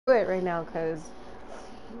it right now because,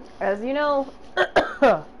 as you know,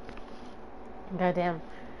 goddamn,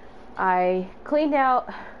 I cleaned out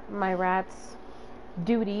my rat's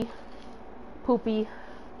duty, poopy,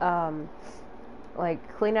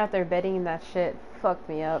 like cleaned out their bedding and that shit fucked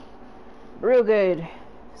me up real good.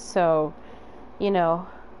 So, you know,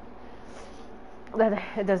 that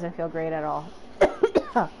it doesn't feel great at all.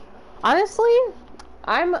 Honestly,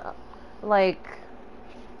 I'm like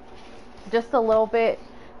just a little bit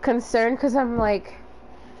concerned because I'm like,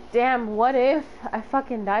 damn, what if I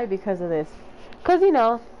fucking die because of this? Because, you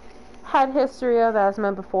know, had history of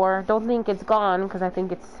asthma before. Don't think it's gone because I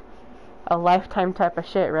think it's a lifetime type of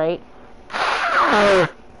shit, right?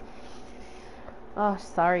 Oh,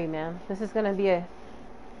 sorry, man. This is gonna be a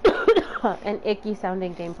an icky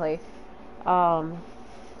sounding gameplay. I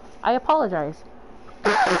apologize.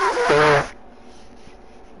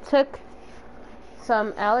 Took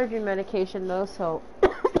some allergy medication though, so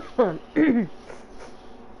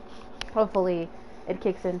hopefully it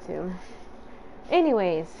kicks in soon.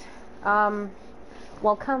 Anyways,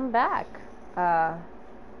 welcome back.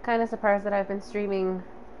 Kind of surprised that I've been streaming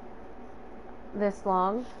this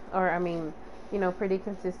long, or I mean, you know, pretty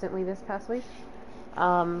consistently this past week.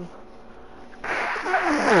 Oh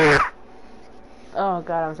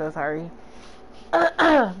god, I'm so sorry.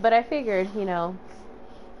 But I figured, you know,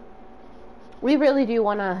 we really do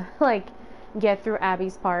want to like get through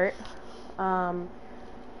Abby's part,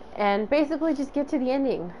 and basically just get to the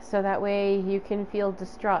ending, so that way you can feel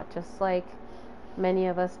distraught, just like many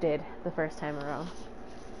of us did the first time around.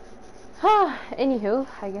 Anywho,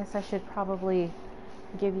 I guess I should probably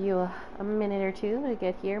give you a minute or two to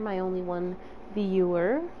get here, my only one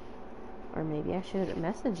viewer. Or maybe I should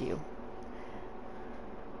message you.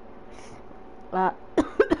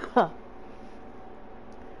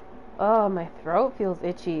 Oh, my throat feels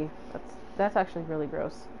itchy. That's actually really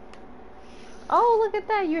gross. Oh, look at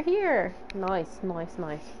that, you're here. Nice.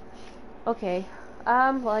 Okay.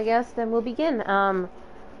 Well, I guess then we'll begin.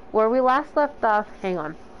 Where we last left off, hang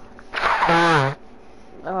on.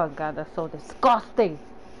 Oh god, that's so disgusting.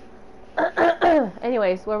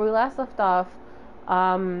 Anyways, where we last left off,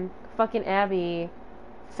 fucking Abby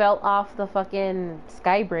fell off the fucking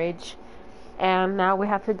sky bridge, and now we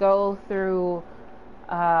have to go through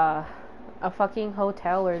a fucking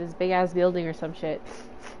hotel or this big ass building or some shit.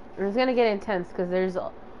 And it's gonna get intense because there's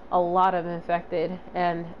a lot of infected,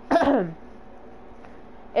 and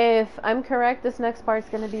if I'm correct, this next part's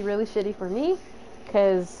gonna be really shitty for me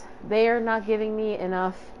because they are not giving me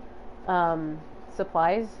enough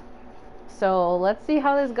supplies. So let's see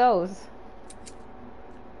how this goes.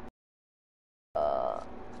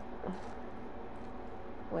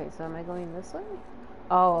 Wait, so am I going this way?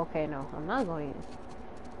 Oh, okay, no, I'm not going.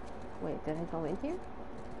 Wait, did I go in here?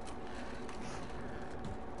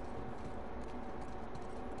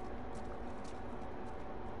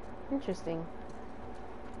 Interesting.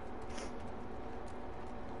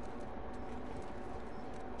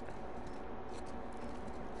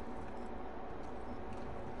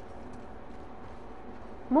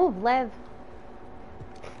 Move, Lev.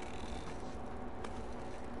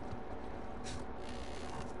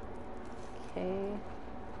 Okay.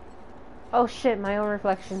 Oh shit, my own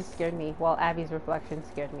reflection scared me. Well, Abby's reflection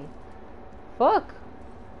scared me. Fuck!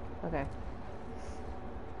 Okay.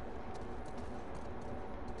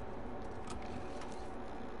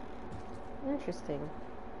 Interesting.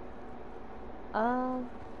 Huh.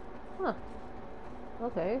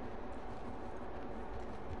 Okay.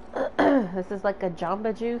 This is like a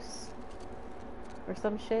Jamba Juice or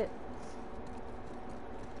some shit.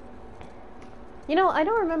 You know, I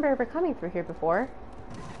don't remember ever coming through here before.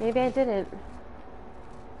 Maybe I didn't.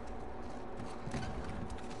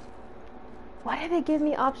 Why do they give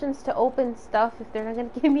me options to open stuff if they're not gonna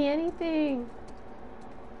give me anything?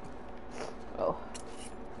 Oh.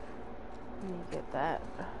 Let me get that.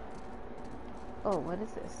 Oh, what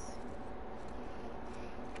is this?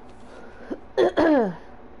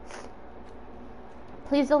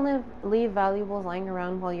 Please don't leave valuables lying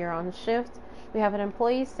around while you're on shift. We have an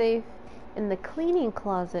employee safe in the cleaning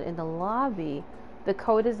closet in the lobby. The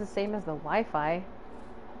code is the same as the Wi-Fi.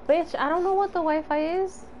 Bitch, I don't know what the Wi-Fi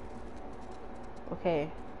is.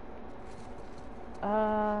 Okay.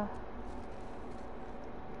 The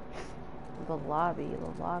lobby.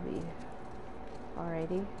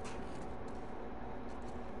 Alrighty.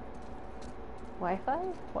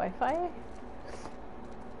 Wi-Fi?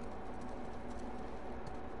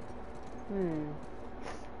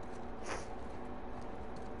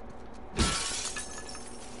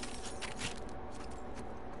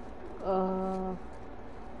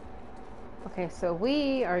 Okay, so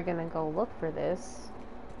we are gonna go look for this.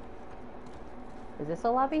 Is this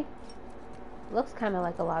a lobby? Looks kind of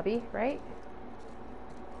like a lobby, right?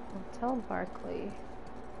 Hotel Barclay.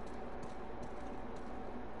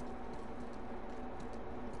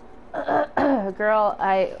 Girl,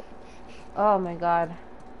 oh my god.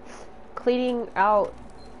 Cleaning out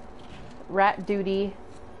rat duty.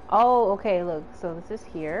 Oh, okay, look. So this is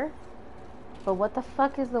here. But what the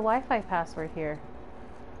fuck is the Wi-Fi password here?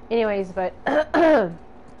 Anyways, but the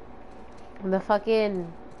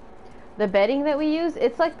bedding that we use,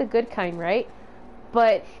 it's like the good kind, right?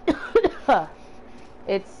 But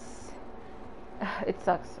it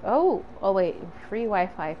sucks. Oh wait, free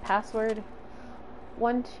Wi-Fi password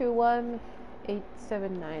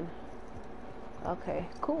 121879. Okay,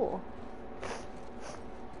 cool.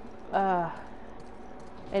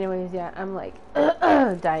 Anyways, yeah, I'm like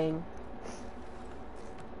dying.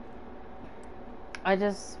 I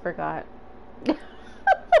just forgot.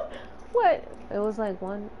 What? It was like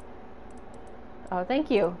one. Oh,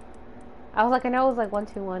 thank you. I was like, I know it was like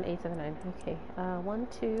 121879. Okay,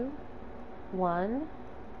 121.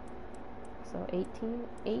 So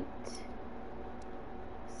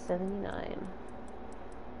 18879.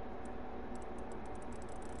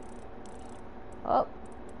 Oh,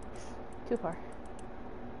 too far.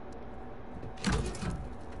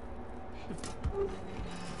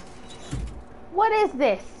 What is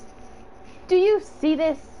this? Do you see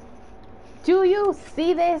this? Do you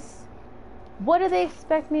see this? What do they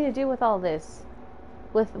expect me to do with all this?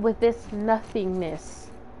 With this nothingness?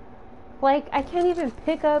 Like, I can't even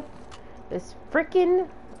pick up this freaking...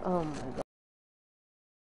 Oh my god.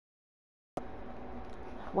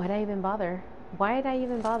 Why'd I even bother? Why did I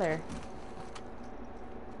even bother?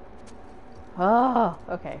 Oh,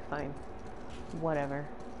 okay, fine. Whatever.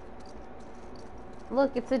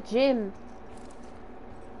 Look, it's a gym.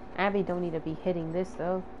 Abby don't need to be hitting this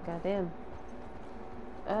though. Goddamn.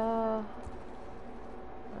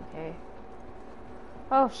 Okay.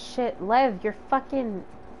 Oh shit, Lev, your fucking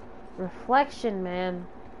reflection, man.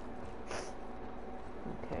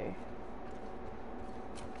 Okay.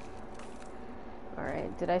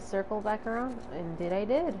 Alright, did I circle back around? And I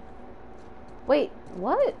did. Wait,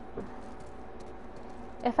 what?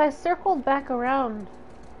 If I circled back around...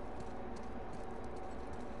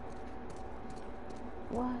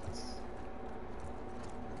 What?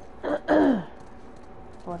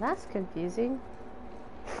 Well, that's confusing.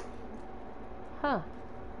 Huh.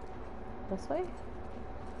 This way?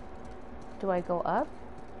 Do I go up?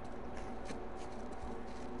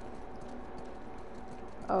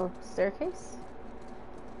 Oh, staircase?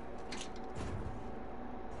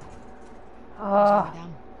 Oh.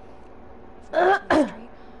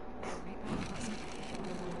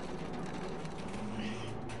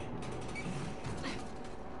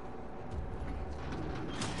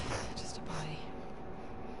 Just a body.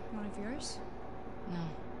 One of yours? No.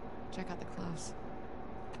 Check out the clothes.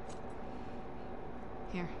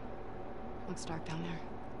 Here. Looks dark down there.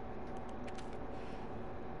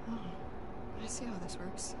 Oh, I see how this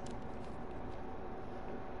works.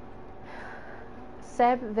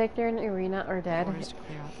 Seb, Victor, and Irina are dead.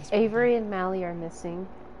 Avery and Mally are missing,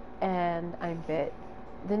 and I'm bit.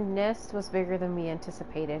 The nest was bigger than we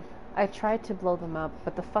anticipated. I tried to blow them up,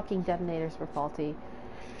 but the fucking detonators were faulty.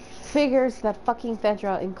 Figures that fucking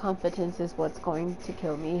federal incompetence is what's going to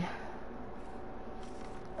kill me.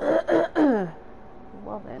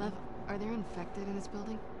 Well then. Lev, are there infected in this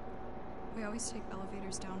building? We always take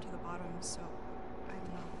elevators down to the bottom, so I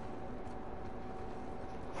don't know.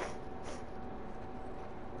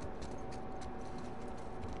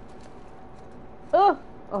 Oh!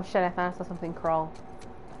 Oh shit, I thought I saw something crawl.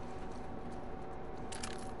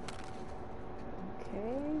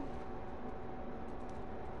 Okay.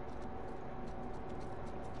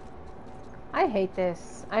 I hate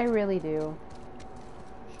this. I really do.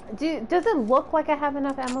 Does it look like I have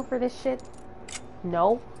enough ammo for this shit?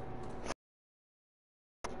 No.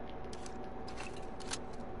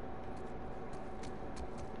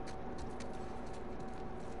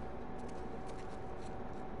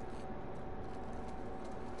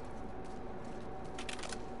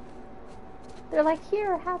 They're like,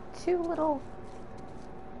 here, have 2 little...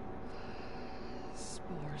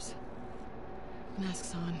 Spores.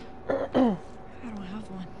 Masks on. I don't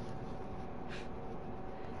have one.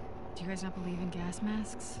 Do you guys not believe in gas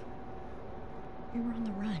masks? We were on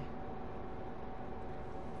the run.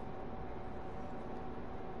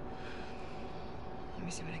 Let me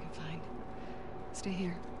see what I can find. Stay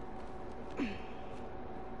here.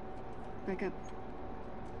 Back up.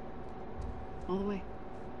 All the way.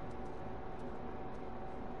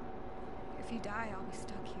 If you die, I'll be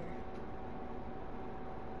stuck here.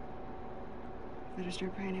 Better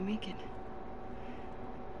start praying to make it.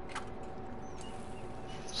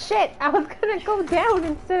 Shit! I was gonna go down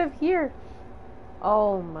instead of here.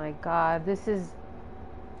 Oh my god, this is...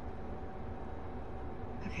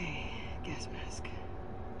 Okay, gas mask.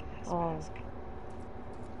 Gas Oh. mask.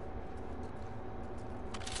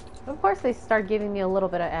 Of course they start giving me a little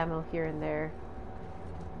bit of ammo here and there.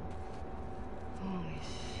 Holy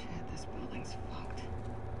shit, this building's fucked.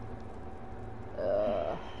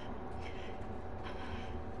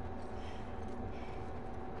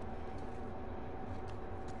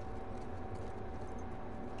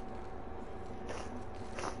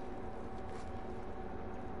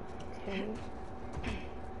 Okay.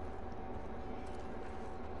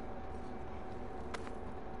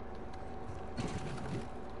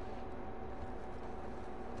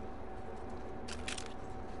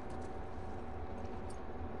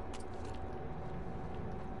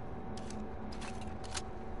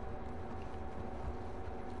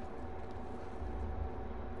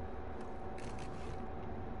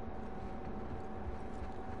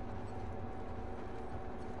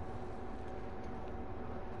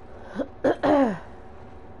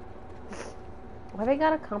 Why they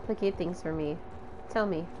gotta complicate things for me? Tell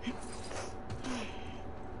me.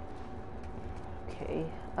 Okay,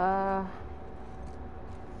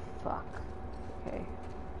 fuck. Okay.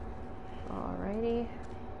 Alrighty.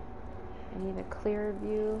 I need a clear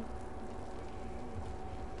view.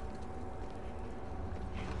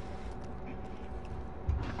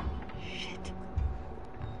 Shit.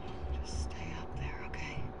 Just stay up there,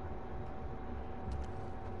 okay?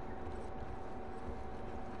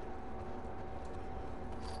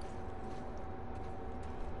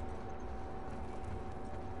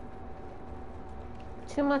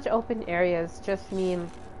 Too much open areas just mean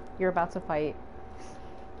you're about to fight.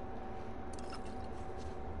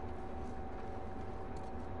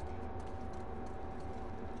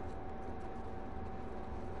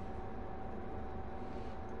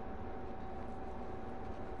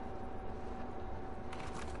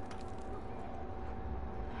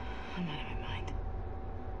 I'm out of my mind.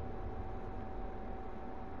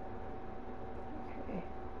 Okay.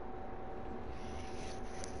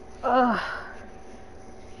 Ugh.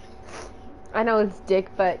 I know it's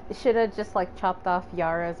dick, but should have just like chopped off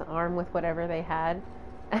Yara's arm with whatever they had,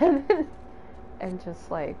 and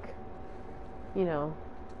just like, you know,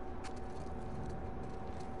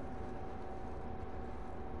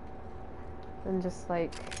 and just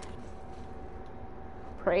like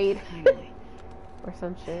prayed Finally. or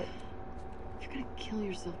some shit. If you're gonna kill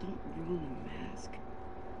yourself, don't ruin the mask.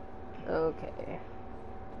 Okay.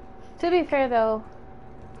 To be fair though,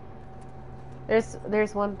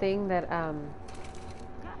 there's one thing that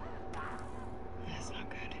That's not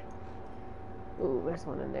good. ooh, there's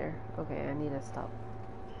one in there. Okay, I need to stop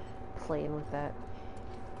playing with that.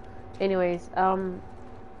 Anyways,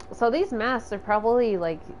 so these masks are probably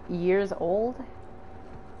like years old.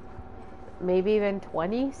 Maybe even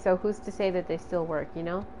 20, so who's to say that they still work, you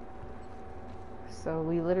know? So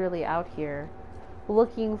we literally out here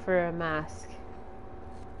looking for a mask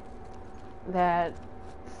that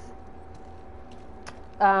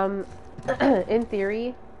in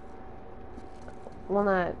theory, well,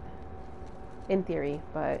 not in theory,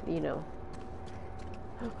 but you know,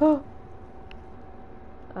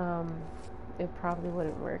 it probably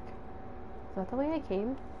wouldn't work. Is that the way I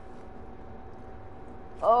came?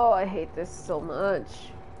 Oh, I hate this so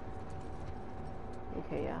much.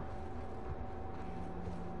 Okay, yeah.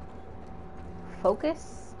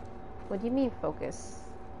 Focus? What do you mean focus?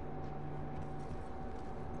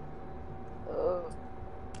 Ugh.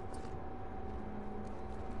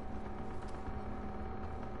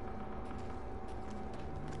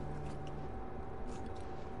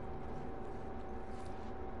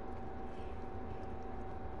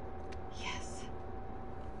 Yes.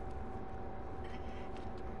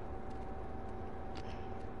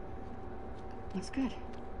 Looks good.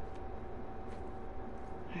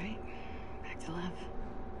 Alright, back to lab.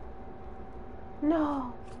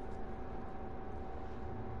 No.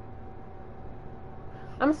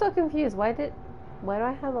 I'm so confused. Why do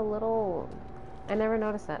I have a little... I never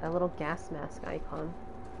noticed that. A little gas mask icon.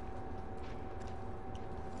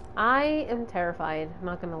 I am terrified. I'm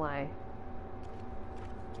not gonna lie.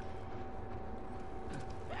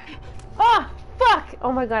 Ah! Fuck!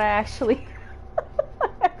 Oh my god, I actually... I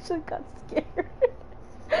actually got scared.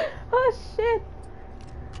 Oh shit!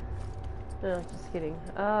 No, just kidding.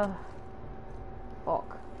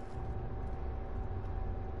 Fuck.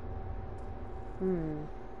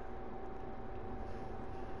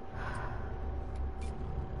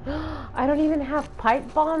 I don't even have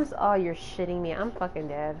pipe bombs? Oh, you're shitting me. I'm fucking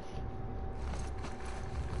dead.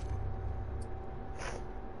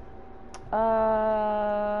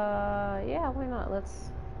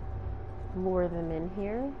 let's lure them in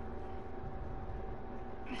here.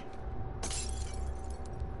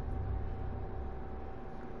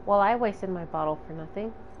 Well, I wasted my bottle for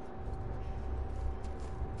nothing.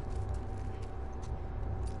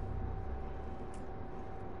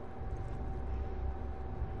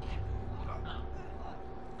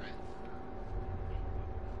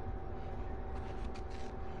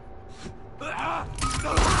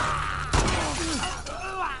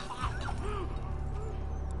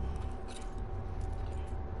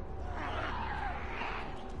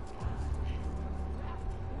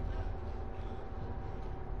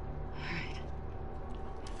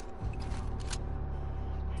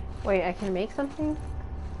 Wait, I can make something?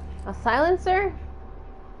 A silencer?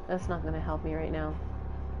 That's not gonna help me right now.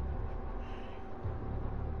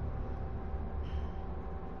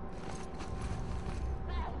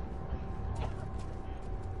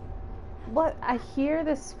 What? I hear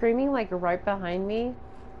this screaming like right behind me.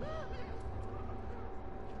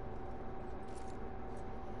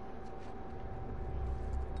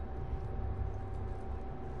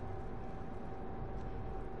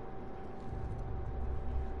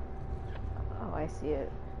 Oh, I see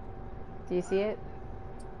it. Do you see it?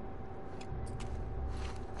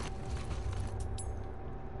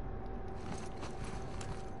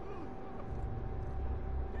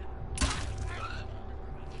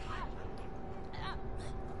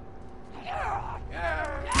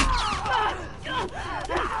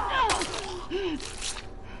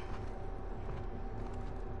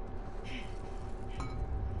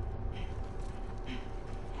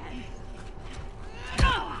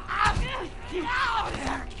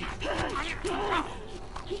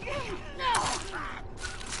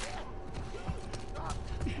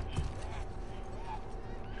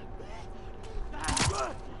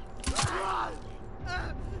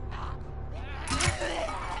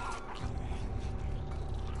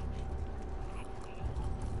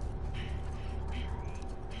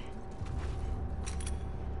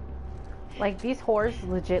 Like, these whores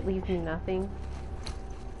legit leave me nothing.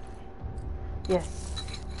 Yes.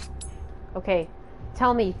 Okay.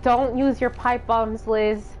 Tell me, don't use your pipe bombs,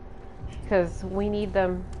 Liz. Because we need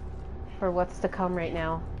them for what's to come right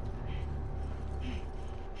now.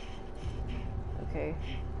 Okay.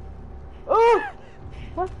 Oh!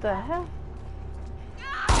 What the hell?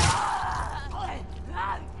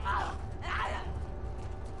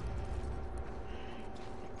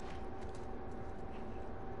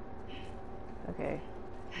 Okay.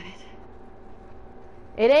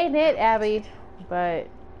 It ain't it, Abby, but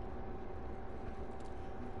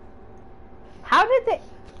how did they?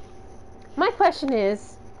 My question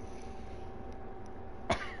is,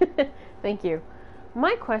 thank you.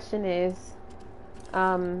 My question is,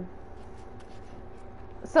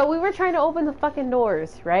 so we were trying to open the fucking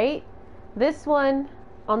doors, right? This one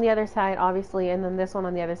on the other side, obviously, and then this one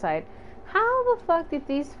on the other side. How the fuck did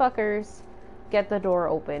these fuckers get the door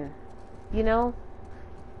open? You know?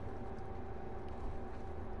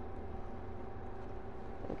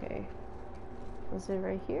 Okay. Was it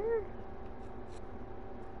right here?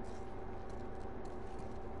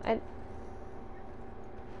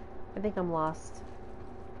 I think I'm lost.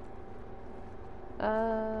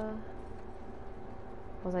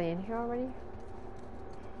 Was I in here already?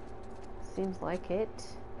 Seems like it.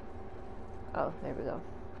 Oh, there we go.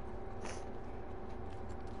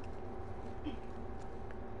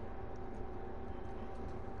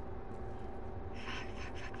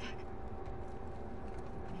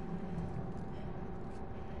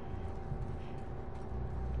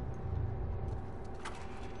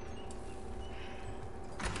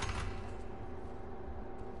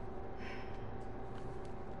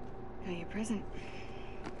 Got your present.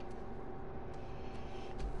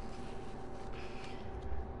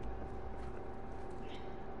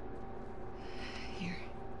 Here.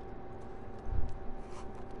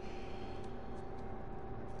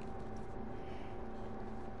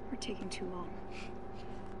 We're taking too long.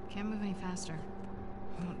 Can't move any faster.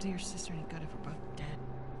 We won't do your sister any good if we're both dead.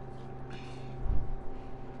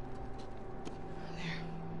 There.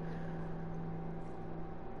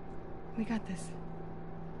 We got this.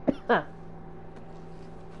 Huh.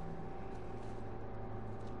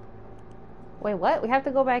 Wait, what? We have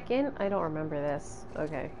to go back in? I don't remember this.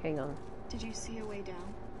 Okay, hang on. Did you see a way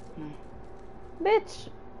down? No. Bitch!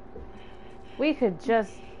 We could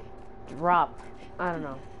just drop. I don't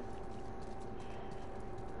know.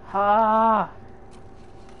 Ah!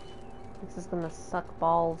 This is gonna suck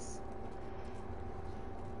balls.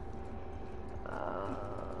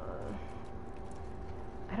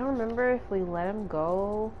 I don't remember if we let him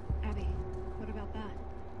go. Abby, what about that?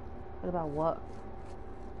 What about what?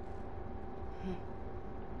 Hmm.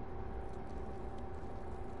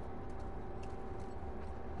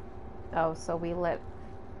 Oh, so we let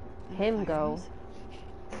him go.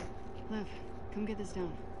 Liv, come get this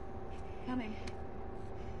down. Coming.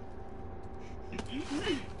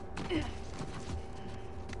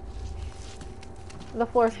 The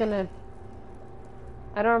floor's gonna...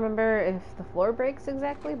 I don't remember if the floor breaks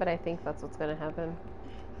exactly, but I think that's what's gonna happen.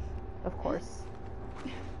 Of course.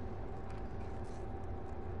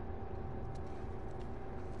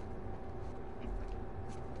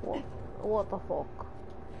 What the fuck?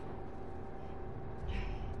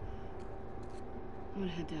 I'm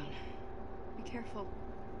gonna head down. Be careful.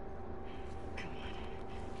 Come on.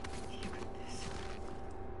 You got this.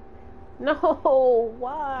 No,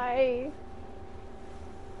 why?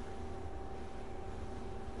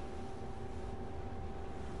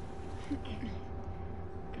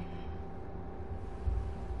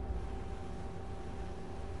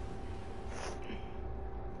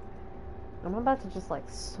 I'm about to just like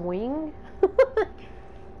swing.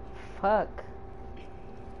 Fuck.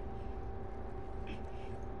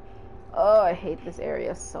 Oh, I hate this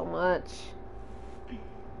area so much. Can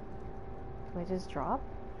I just drop?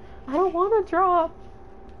 I don't want to drop.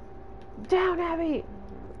 Down, Abby.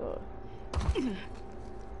 Ugh.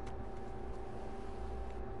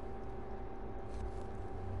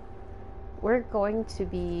 We're going to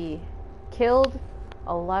be killed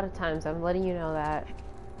a lot of times. I'm letting you know that.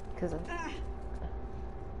 Because I'm...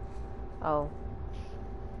 Oh.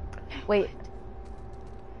 Wait.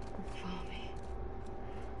 Follow me.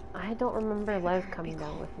 I don't remember Lev coming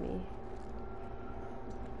down with me.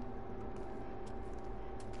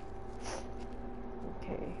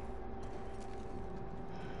 Okay.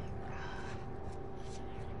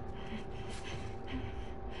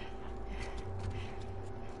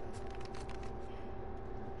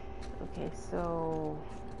 Okay, so...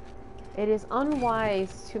 It is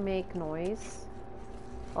unwise to make noise,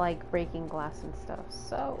 like breaking glass and stuff,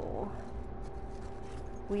 so...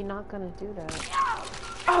 We're not gonna do that.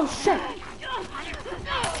 Oh, shit!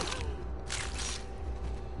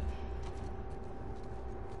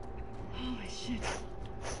 Holy shit.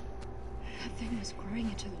 That thing was growing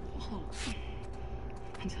into the wall.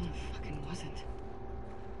 Until it fucking wasn't.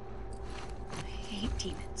 I hate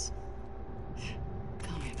demons.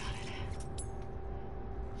 Tell me about it.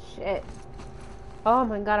 Shit. Oh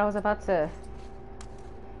my god, I was about to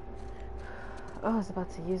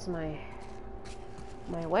use my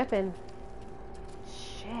weapon.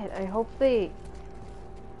 Shit, I hope they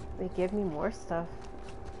give me more stuff.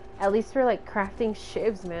 At least for like crafting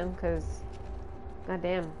shivs, man, cause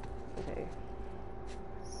goddamn. Okay.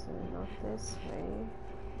 So not this way.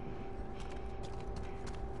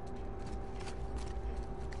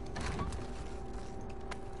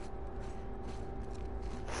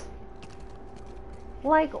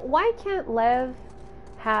 Like, why can't Lev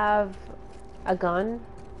have a gun?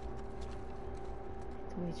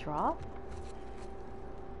 Do we drop?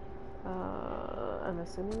 I'm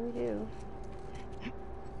assuming we do.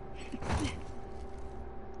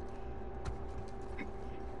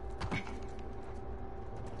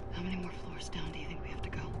 How many more floors down do you think we have to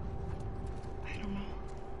go? I don't know.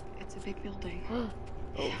 It's a big building. Oh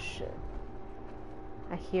shit.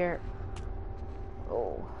 I hear...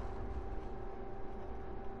 Oh.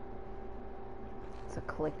 It's a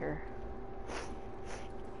clicker.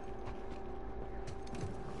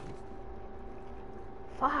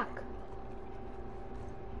 Fuck.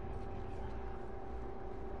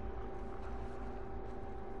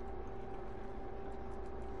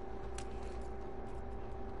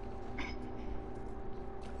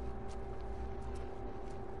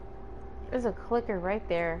 There's a clicker right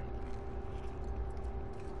there.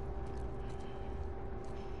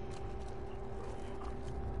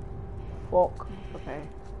 Fuck. Okay.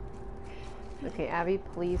 Okay, Abby,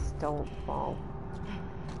 please don't fall.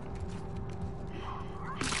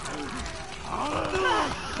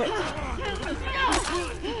 Shit.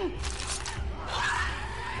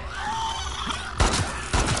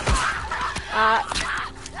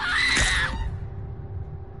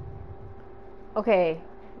 Okay.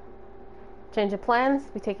 Change of plans.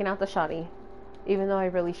 We taking out the shotty. Even though I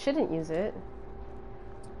really shouldn't use it.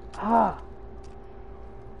 Ah.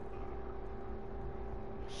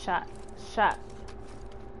 Shot. Shot.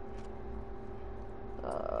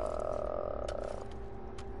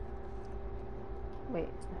 Wait.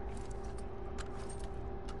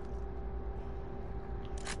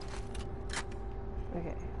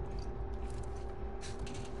 Okay.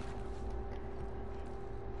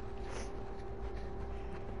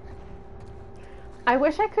 I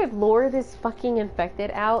wish I could lure this fucking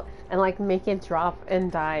infected out and like make it drop and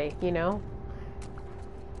die, you know?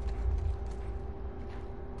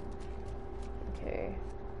 Okay.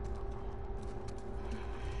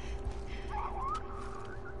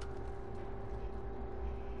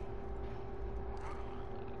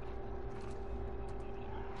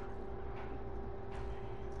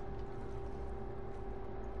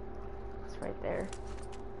 right there.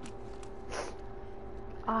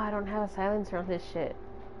 Oh, I don't have a silencer on this shit.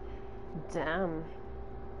 Damn.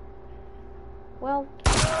 Well.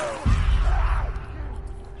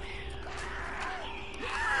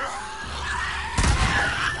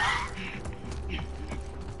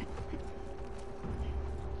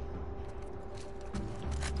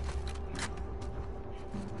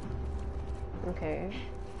 Okay.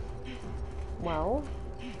 Well,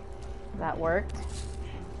 that worked.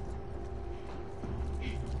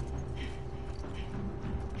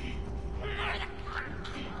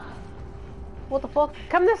 What the fuck?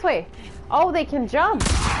 Come this way! Oh, they can jump!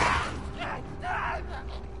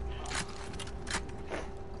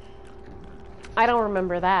 I don't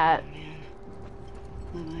remember that.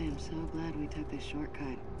 Liv, I am so glad we took this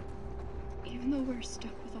shortcut. Even though we're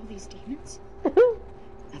stuck with all these demons?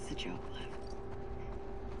 That's a joke, Liv.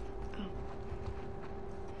 Oh.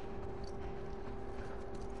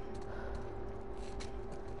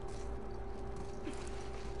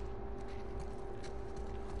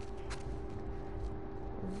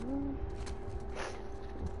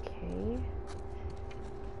 Okay.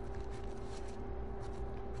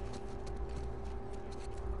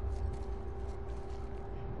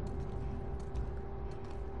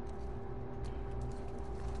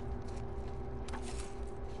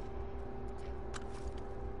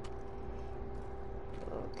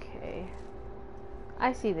 Okay.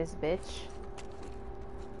 I see this bitch.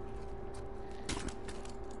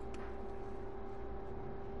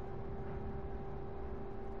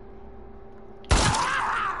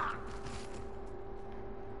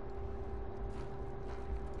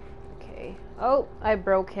 Okay. Oh, I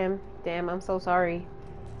broke him. Damn, I'm so sorry.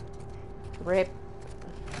 Rip.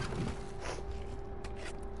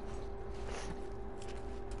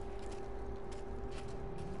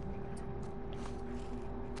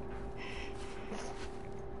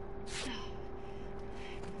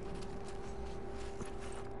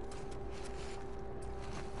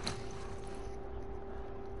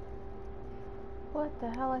 What the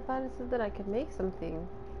hell? I thought it said that I could make something.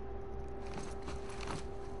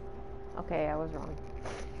 Okay, I was wrong.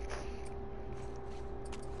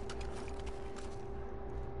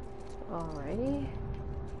 Alrighty.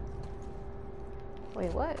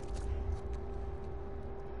 Wait, what?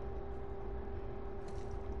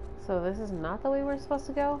 So this is not the way we're supposed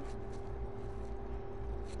to go?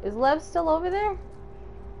 Is Lev still over there?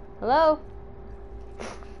 Hello?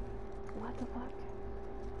 What the fuck?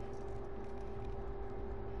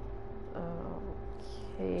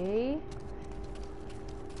 Okay.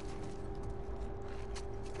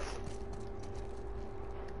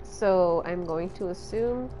 So I'm going to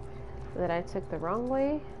assume that I took the wrong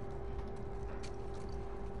way.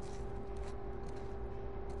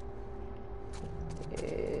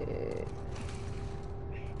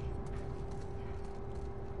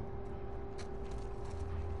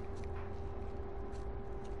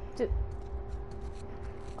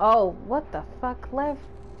 Oh, what the fuck, Lev?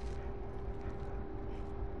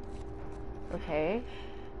 Okay.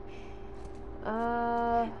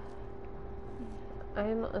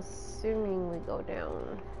 I'm assuming we go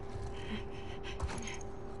down.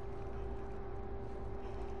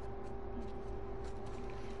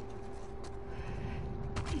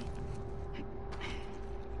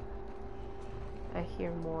 I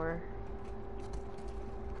hear more.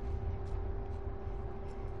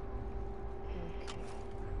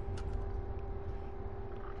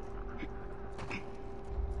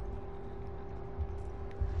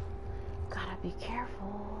 Be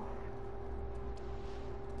careful.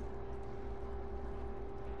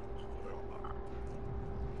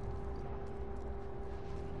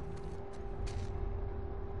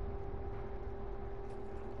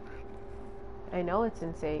 I know it's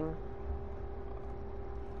insane.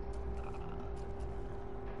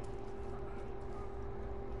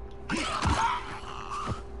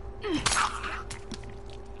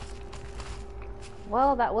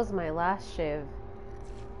 Well, that was my last shiv.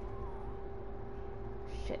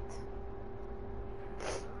 Shit.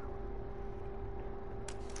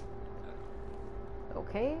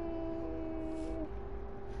 Okay.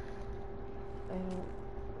 I don't...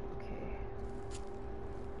 Okay.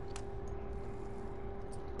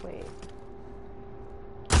 Wait.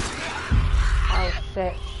 Oh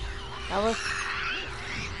shit. That was...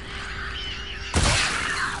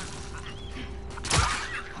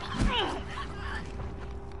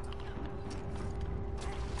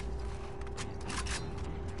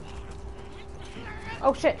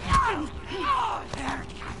 Oh shit!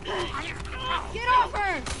 Get off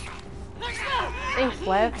her! Thanks,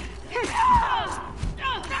 Lev.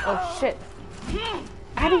 Oh shit.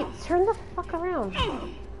 Abby, turn the fuck around.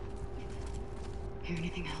 hear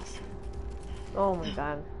anything else? Oh my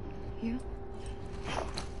god. You?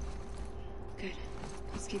 Good.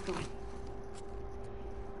 Let's keep going.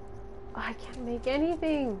 I can't make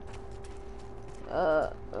anything.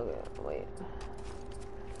 Okay, wait.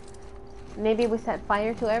 Maybe we set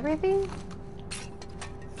fire to everything?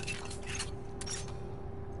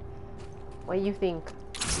 What do you think?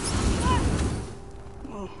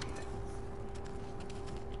 Oh.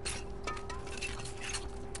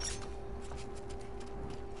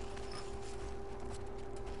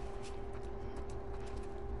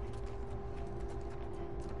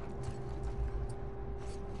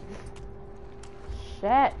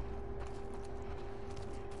 Shit.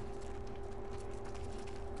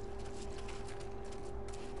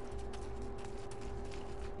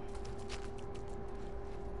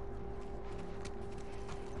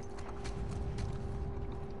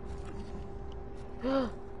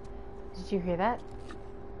 Did you hear that?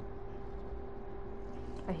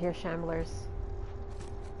 I hear shamblers.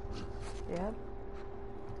 Yep.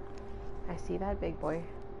 I see that big boy.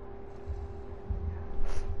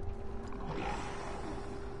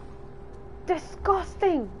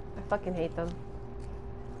 Disgusting! I fucking hate them.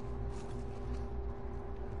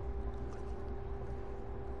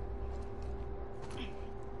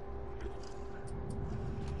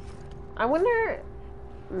 I wonder...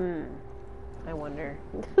 I wonder.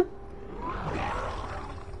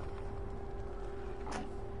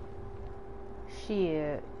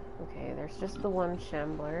 Shit. Okay, there's just the one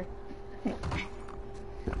shambler.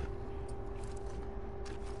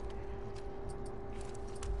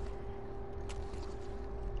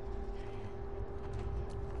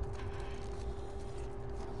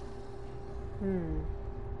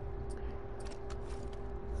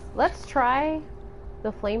 Let's try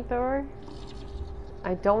the flamethrower.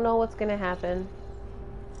 I don't know what's gonna happen.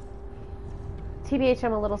 TBH,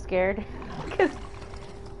 I'm a little scared. Because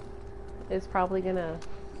it's probably gonna...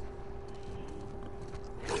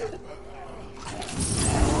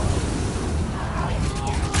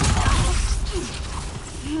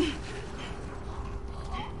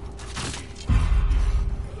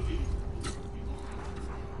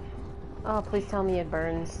 Oh, please tell me it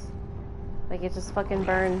burns. Like, it just fucking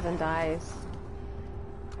burns and dies.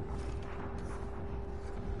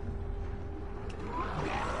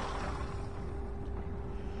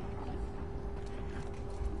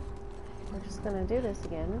 We're just gonna do this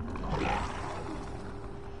again.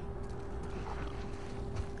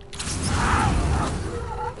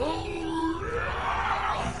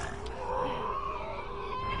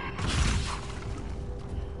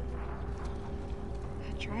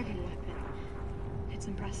 Dragon weapon. It's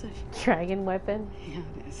impressive. Dragon weapon? Yeah,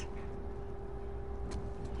 it is.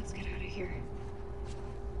 Let's get out of here.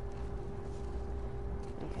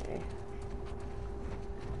 Okay.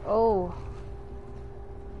 Oh.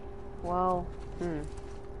 Well,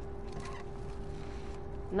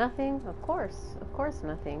 Nothing? Of course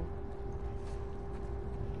nothing.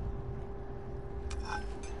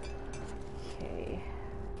 Okay.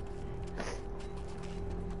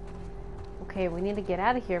 Okay, we need to get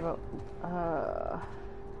out of here, but,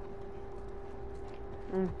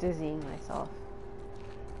 I'm dizzying myself.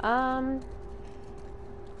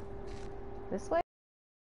 This way?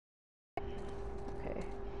 Okay.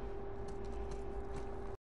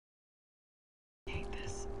 I hate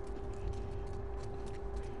this.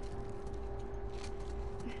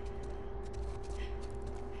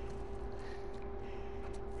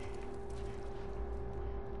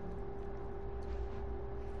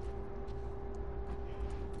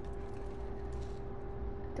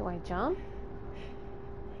 Do I jump?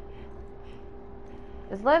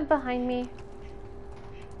 Is Lev behind me?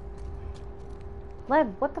 Lev,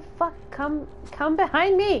 what the fuck? Come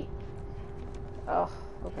behind me! Oh,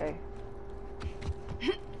 okay.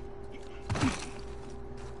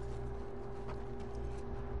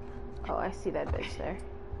 Oh, I see that bitch there.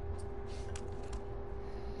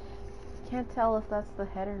 Can't tell if that's the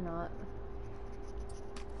head or not.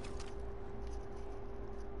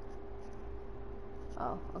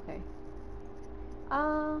 Oh, okay.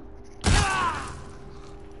 I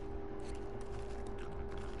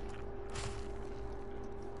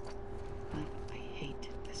hate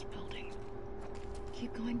this building.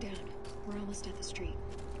 Keep going down. We're almost at the street.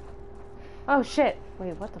 Oh shit!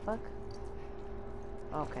 Wait, what the fuck?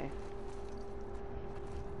 Okay.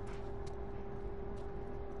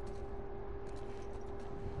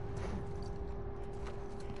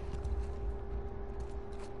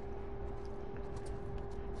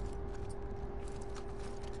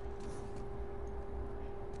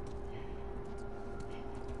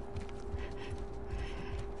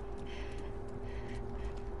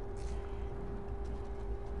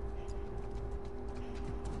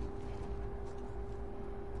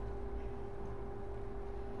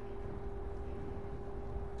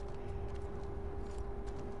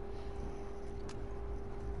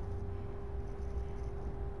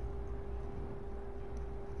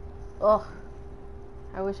 Ugh.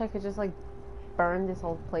 I wish I could just like burn this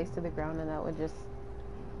whole place to the ground and that would just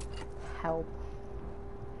help.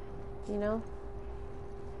 You know?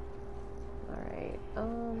 Alright.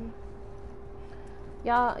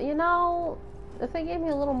 Yeah, you know, if they gave me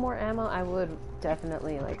a little more ammo, I would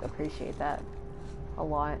definitely like appreciate that a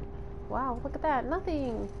lot. Wow, look at that.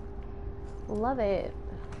 Nothing. Love it.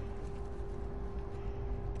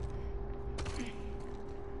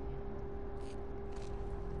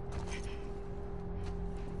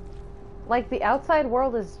 Like, the outside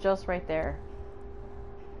world is just right there.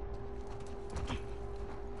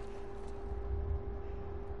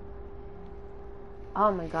 Oh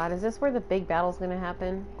my god, is this where the big battle's gonna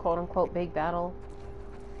happen? Quote unquote big battle.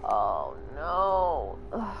 Oh no.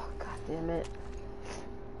 Oh, god damn it.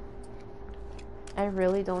 I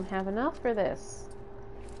really don't have enough for this.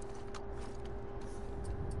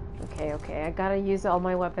 Okay, okay, I gotta use all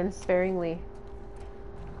my weapons sparingly.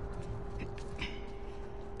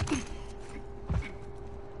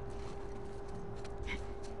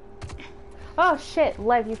 Oh shit,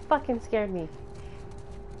 Lev, you fucking scared me.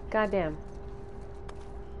 Goddamn.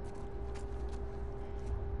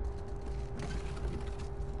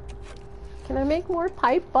 Can I make more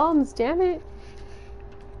pipe bombs? Damn it.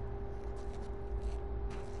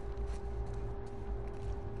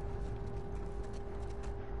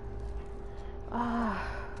 Ah,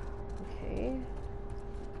 okay.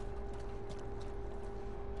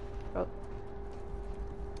 Oh.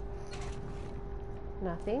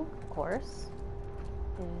 Nothing, of course.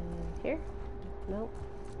 And here? Nope.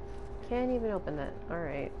 Can't even open that.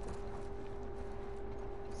 Alright.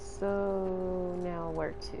 So, now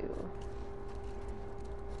where to?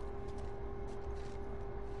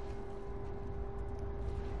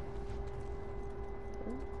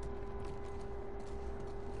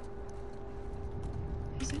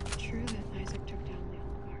 Is it true that Isaac took down the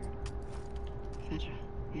old guard? Fedra,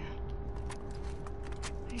 yeah.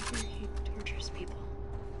 I hear he tortures people.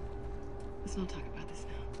 Let's not talk about this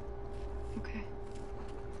now. Okay.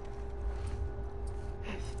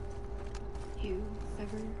 Have you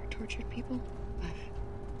ever tortured people?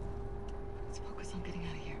 Let's focus on getting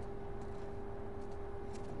out of here.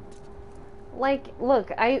 Like,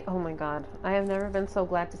 look, oh my god. I have never been so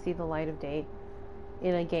glad to see the light of day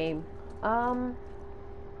in a game.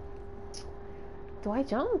 Do I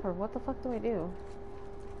jump or what the fuck do I do?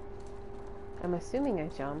 I'm assuming I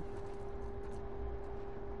jump.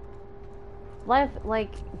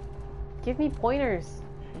 Like, give me pointers.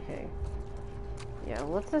 Okay. Yeah,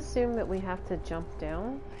 let's assume that we have to jump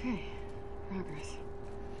down. Okay, progress.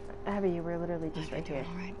 Abby, you were literally just right here.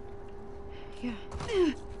 All right. Yeah.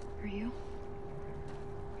 Are you?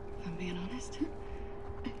 If I'm being honest,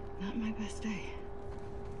 not my best day.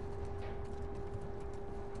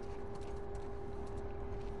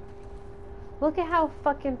 Look at how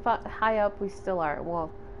fucking high up we still are.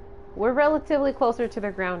 Well, we're relatively closer to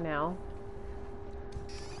the ground now.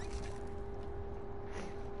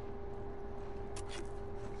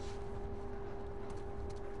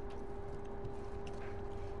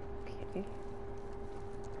 Okay.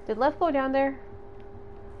 Did Left go down there?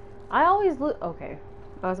 I always lose. Okay.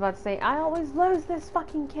 I was about to say, I always lose this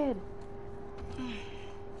fucking kid.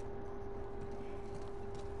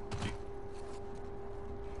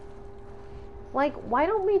 Like, why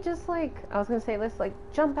don't we just, like, I was gonna say, let's, like,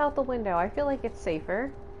 jump out the window. I feel like it's safer.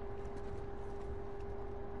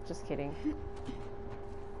 Just kidding.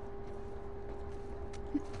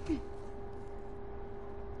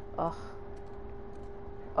 Ugh.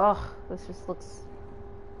 Ugh, this just looks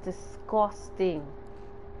disgusting.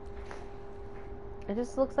 It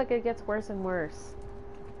just looks like it gets worse and worse.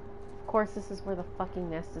 Of course, this is where the fucking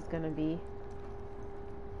nest is gonna be.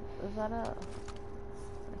 Is that a...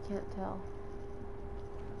 I can't tell.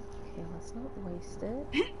 Okay, let's not waste it.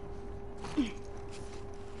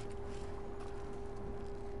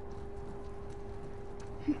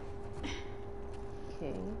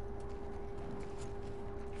 Okay.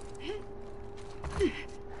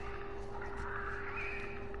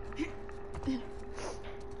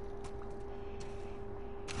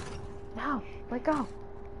 No, let go.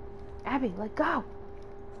 Abby, let go.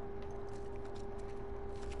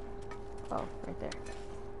 Oh, right there.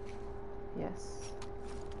 Yes.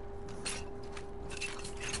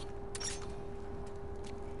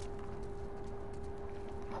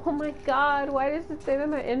 Oh my god, why does it say that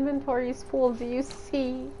my inventory is full? Do you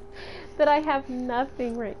see that I have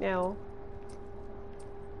nothing right now?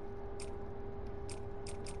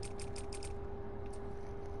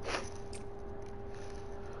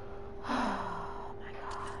 Oh my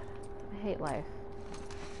god. I hate life.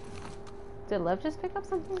 Did Lev just pick up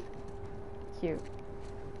something? Cute.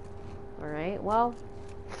 Alright, well.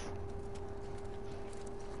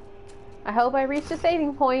 I hope I reached a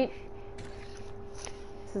saving point.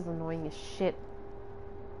 This is annoying as shit.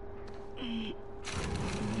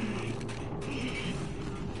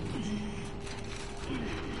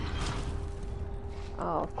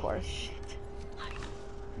 Oh, of course. Shit.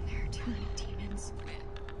 There are too many demons.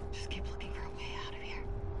 Just keep looking for a way out of here.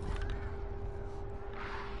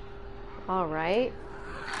 Alright.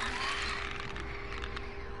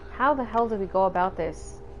 How the hell do we go about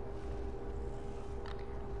this?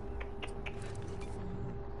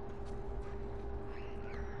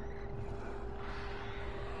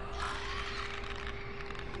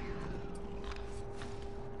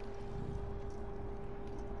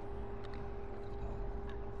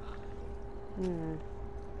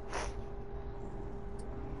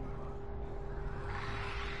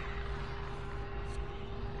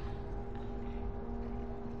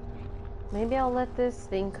 Maybe I'll let this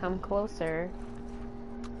thing come closer.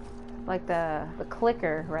 Like the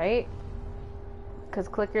clicker, right? Because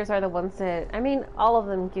clickers are the ones that... I mean, all of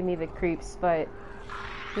them give me the creeps, but...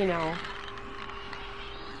 You know...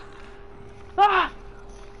 Ah!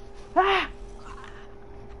 Ah!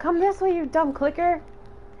 Come this way, you dumb clicker!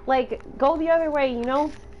 Like, go the other way, you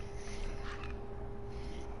know?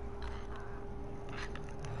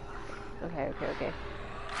 Okay.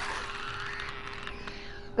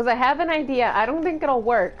 Because I have an idea. I don't think it'll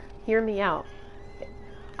work. Hear me out.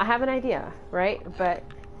 I have an idea, right? But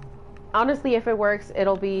honestly, if it works,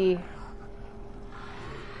 it'll be...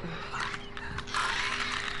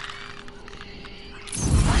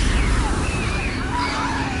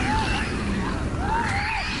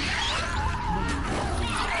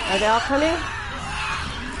 Are they all coming?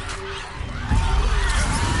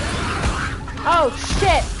 Oh,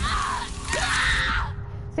 shit!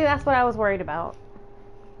 See, that's what I was worried about.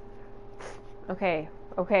 Okay.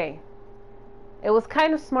 It was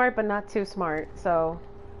kind of smart, but not too smart, so...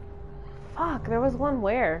 Fuck, there was one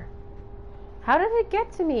where? How did it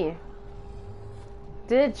get to me?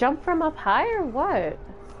 Did it jump from up high or what?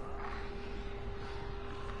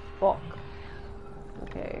 Fuck.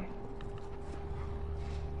 Okay.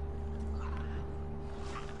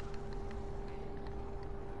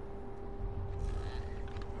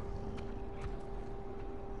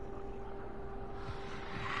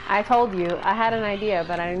 I told you, I had an idea,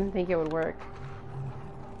 but I didn't think it would work.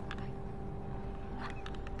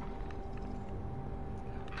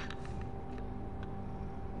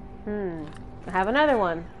 I have another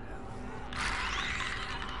one.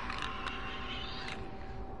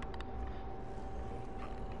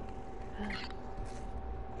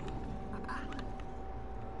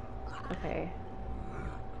 Okay.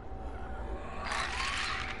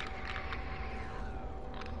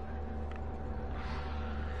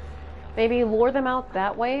 Maybe lure them out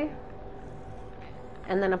that way,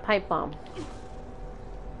 and then a pipe bomb.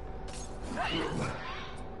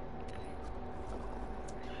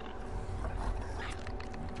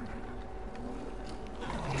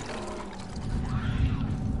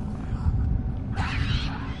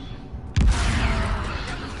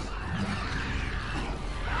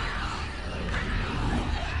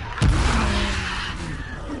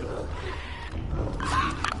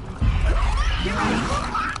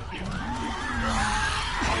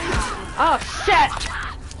 Oh, shit!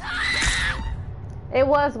 It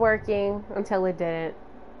was working until it didn't.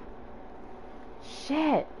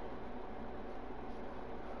 Shit.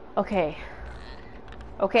 Okay,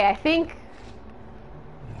 I think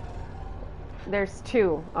there's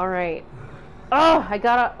two. Alright. Oh, I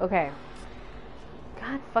gotta... Okay.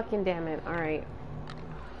 God fucking damn it. Alright.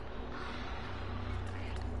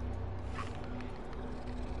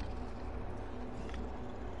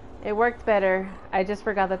 It worked better. I just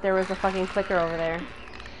forgot that there was a fucking clicker over there.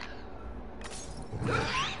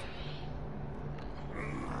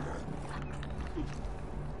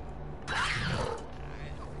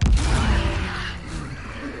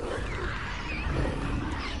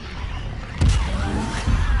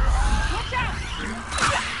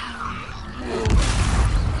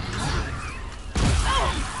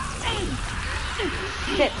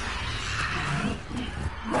 Shit.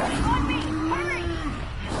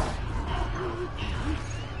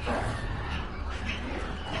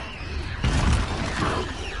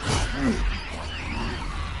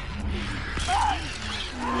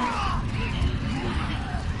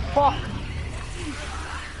 Fuck.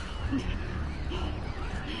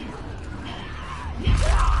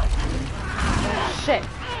 Shit.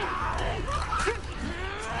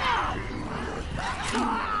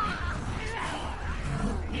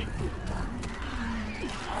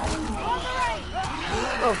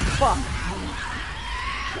 Oh, fuck.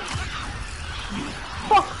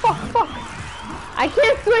 I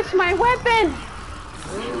can't switch my weapon!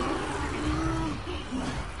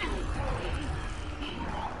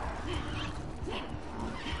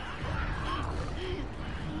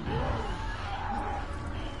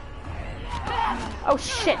 Oh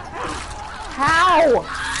shit! How?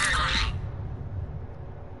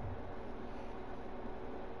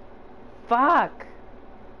 Fuck.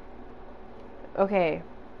 Okay.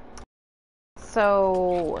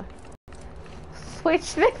 So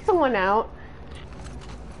switch this one out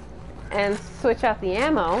and switch out the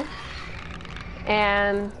ammo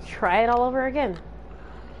and try it all over again.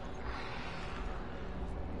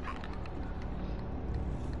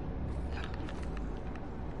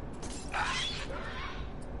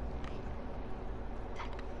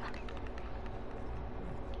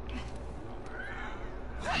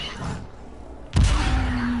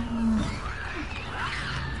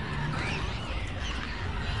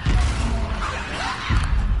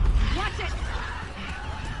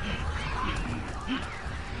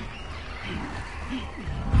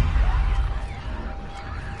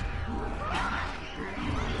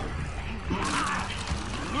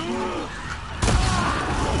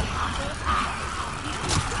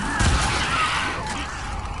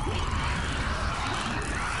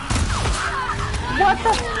 What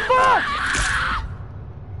the fuck?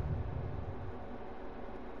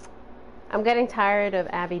 I'm getting tired of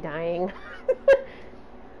Abby dying.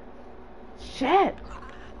 Shit.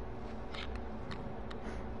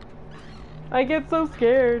 I get so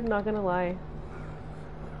scared, not gonna lie.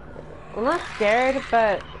 I'm not scared,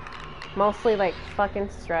 but mostly like fucking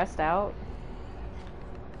stressed out.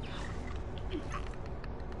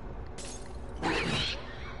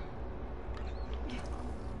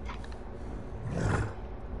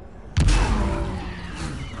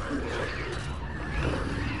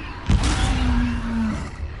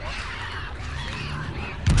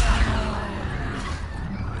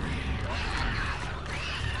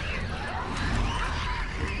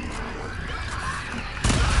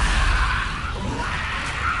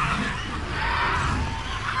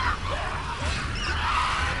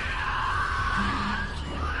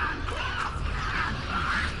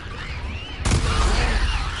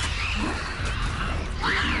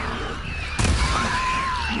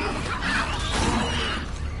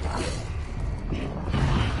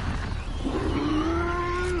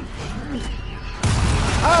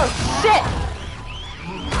 Shit!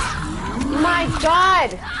 My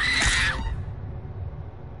God!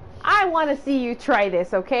 I want to see you try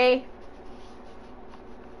this, okay?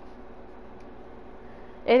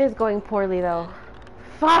 It is going poorly though.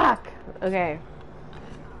 Fuck! Okay.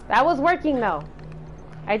 That was working though.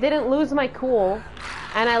 I didn't lose my cool,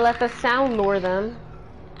 and I let the sound lure them.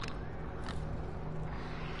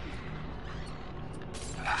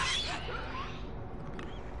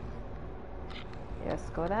 Yes,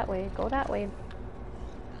 go that way, go that way.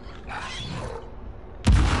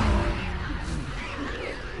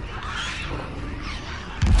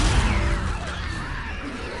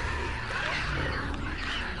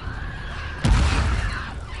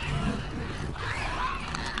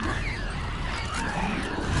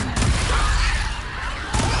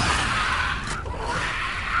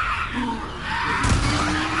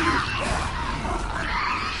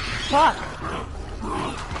 Fuck!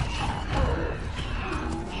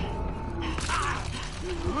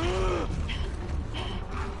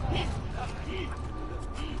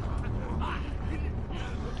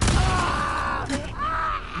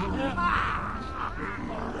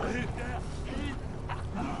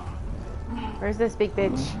 Where's this big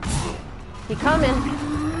bitch? He coming.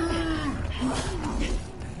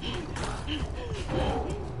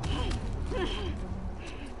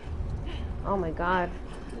 Oh my God.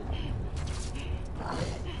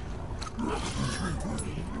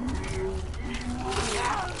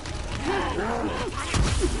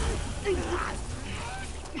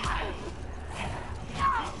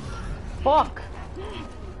 Fuck.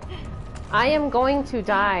 I am going to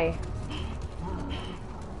die.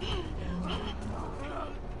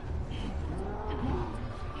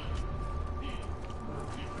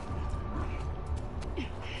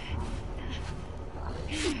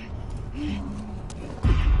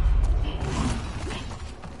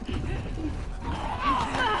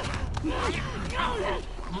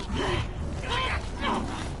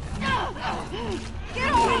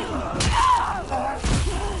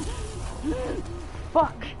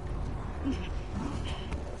 Fuck.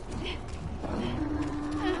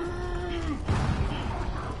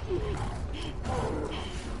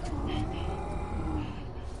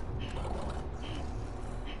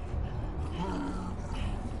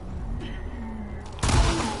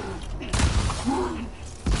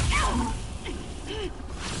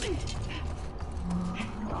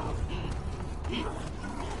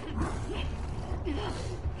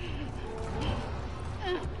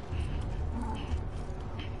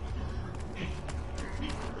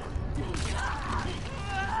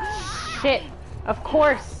 shit. Of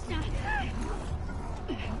course.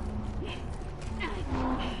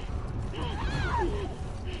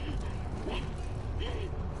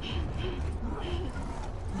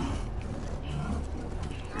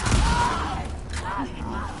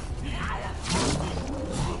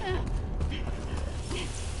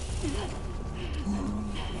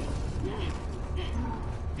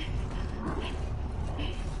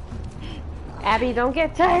 Abby, don't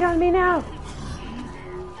get tight on me now.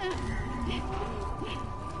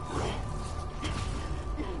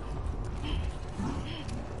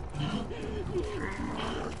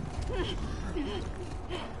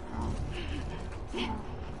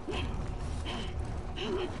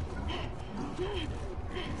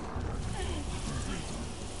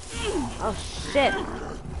 Oh shit.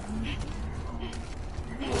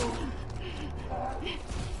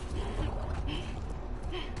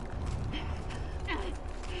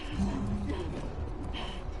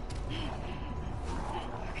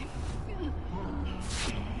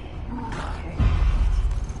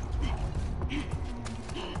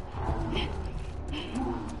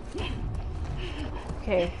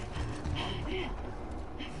 Okay.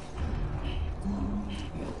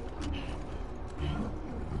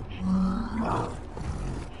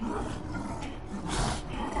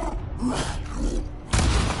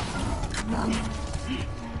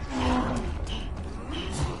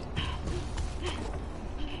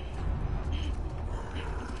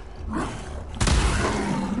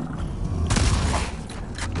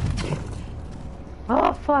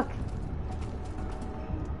 Oh fuck.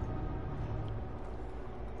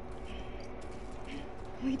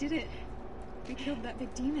 We did it. We killed that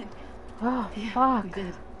big demon. Oh Yeah, fuck. we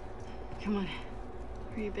did. Come on.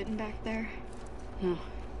 Were you bitten back there? No.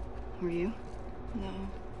 Were you? No.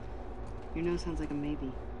 Your nose sounds like a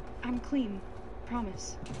maybe. I'm clean.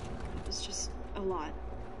 Promise. It was just a lot.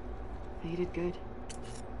 You did good.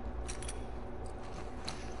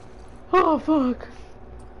 Oh fuck.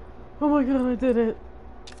 Oh my god, I did it.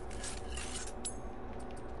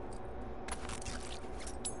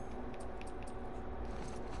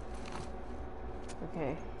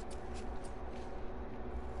 Okay.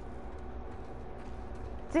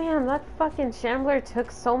 Damn, that fucking shambler took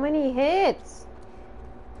so many hits.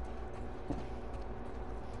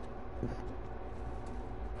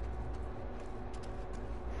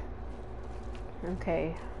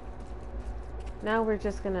 Okay. Now we're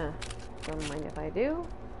just gonna... Don't mind if I do.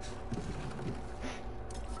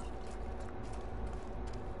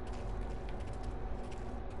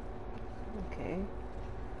 Okay.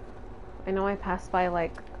 I know I passed by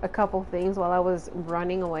like a couple things while I was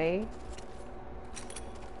running away.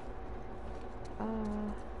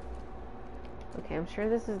 Okay, I'm sure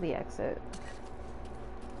this is the exit.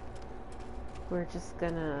 We're just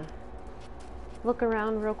gonna look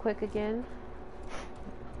around real quick again.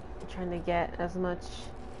 I'm trying to get as much...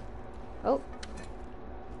 Oh.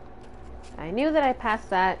 I knew that I passed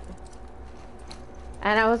that.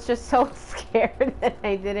 And I was just so scared that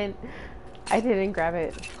I didn't grab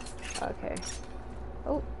it. Okay.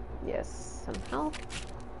 Oh, yes. Some health.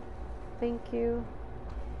 Thank you.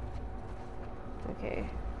 Okay.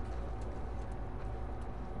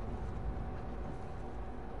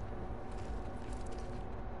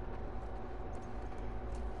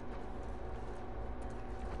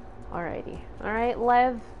 Alrighty. Alright,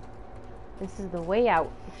 Lev. This is the way out.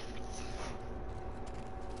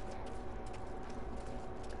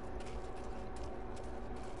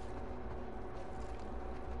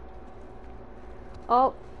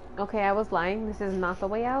 Oh, okay, I was lying. This is not the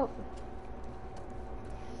way out.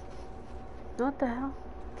 What the hell?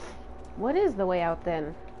 What is the way out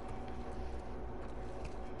then?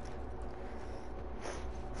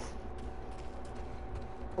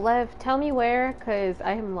 Lev, tell me where, cause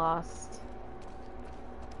I am lost.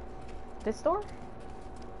 This door?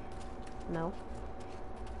 No.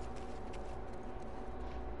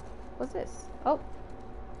 What's this? Oh.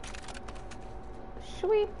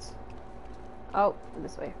 Sweet. Oh,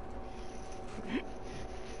 this way.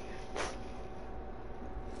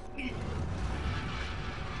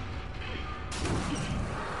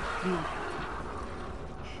 Come on.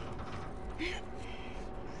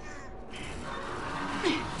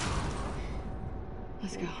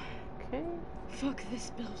 Let's go. Okay. Fuck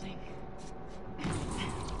this building.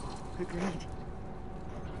 Agreed.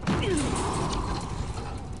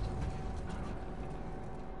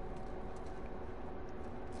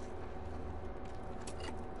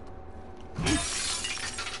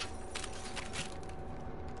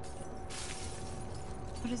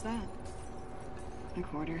 What is that? A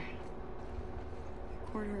quarter.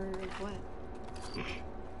 A quarter of what?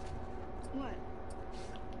 What?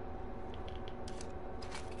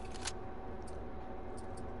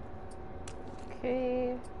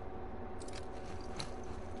 Okay.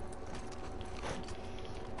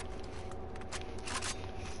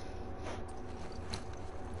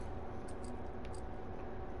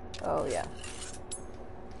 Oh, yeah.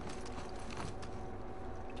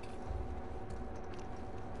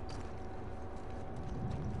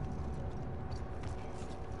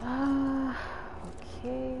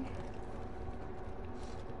 Okay.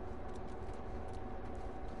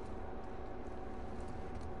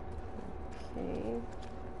 Okay.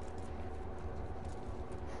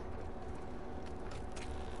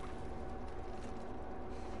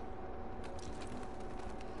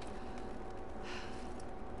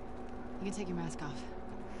 You can take your mask off.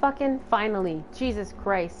 Fucking finally. Jesus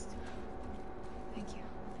Christ. Thank you.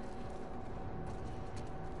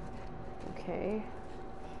 Okay.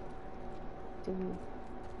 Do we...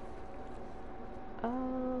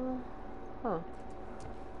 Huh.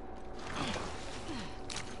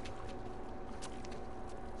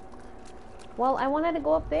 Well, I wanted to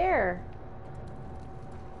go up there.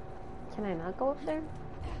 Can I not go up there?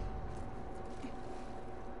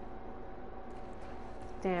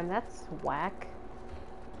 Damn, that's whack.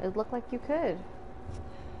 It looked like you could.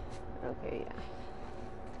 Okay, yeah.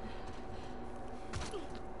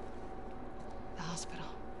 The hospital.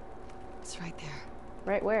 It's right there.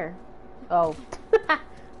 Right where? Oh.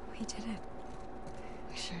 We did it.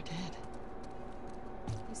 We sure did.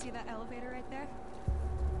 You see that elevator right there?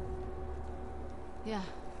 Yeah.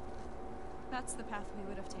 That's the path we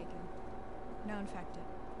would have taken. No infected.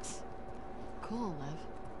 Cool, Lev.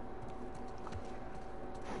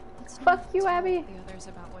 Let's Fuck not you, tell Abby. the others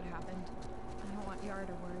about what happened. I don't want Yara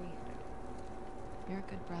to worry. You're a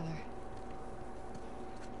good brother.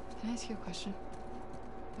 Can I ask you a question?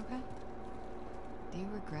 Okay? Do you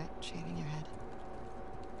regret shaving your head?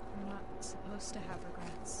 I'm not supposed to have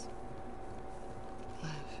regrets.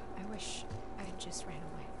 Lev. I wish I had just ran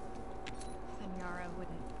away. Then Yara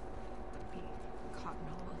wouldn't be caught in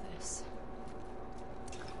all of this.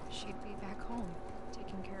 She'd be back home,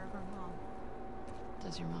 taking care of her mom.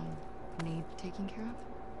 Does your mom need taking care of?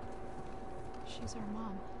 She's our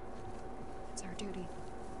mom. It's our duty.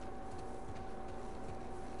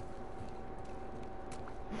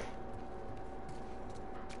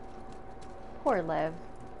 Poor Lev.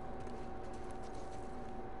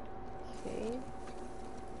 Okay.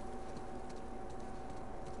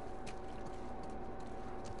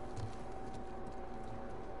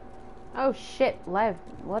 Oh shit, Lev.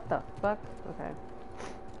 What the fuck? Okay.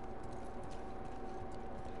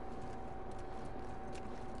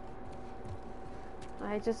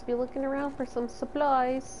 I just be looking around for some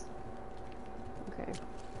supplies. Okay.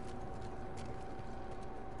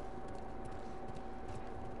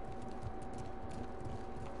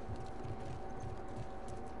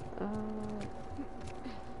 Uh,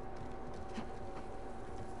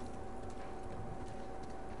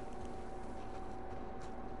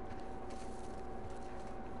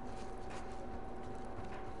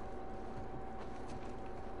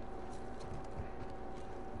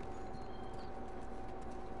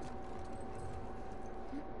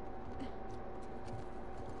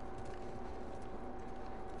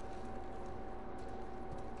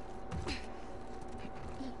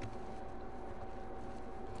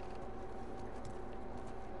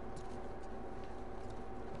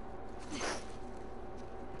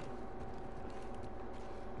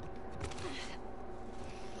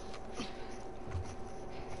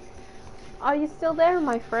 Are you still there,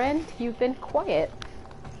 my friend? You've been quiet.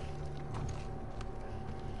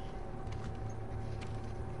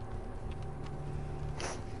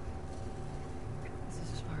 This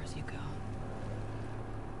is as far as you go.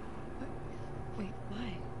 Wait,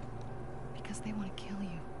 why? Because they want to kill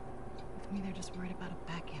you. With me, they're just worried about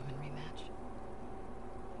a backgammon rematch.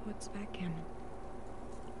 What's backgammon?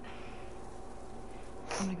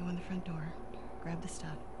 I'm gonna go in the front door, grab the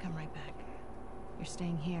stuff, come right back. You're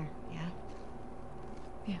staying here, yeah?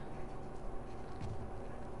 Yeah.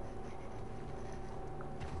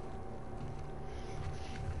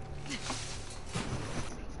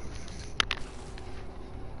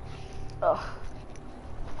 Ugh.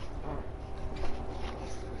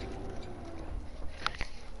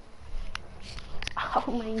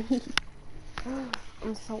 Oh, my knee.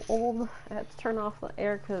 I'm so old. I had to turn off the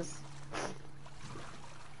air because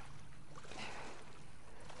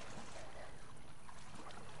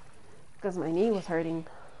my knee was hurting.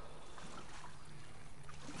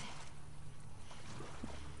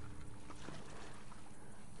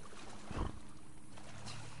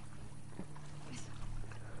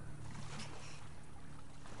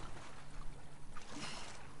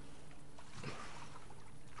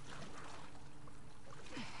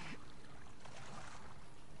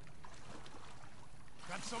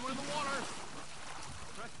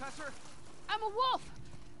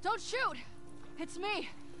 Shoot! It's me!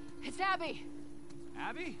 It's Abby!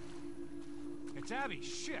 Abby? It's Abby,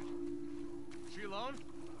 shit! She alone?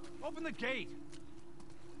 Open the gate!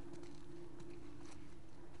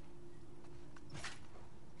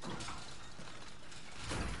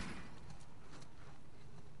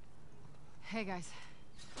 Hey guys.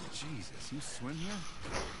 Jesus, you swim here?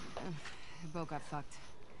 The boat got fucked.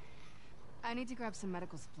 I need to grab some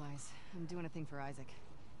medical supplies. I'm doing a thing for Isaac.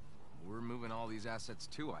 We're moving all these assets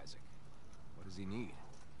to Isaac. What does he need?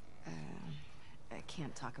 I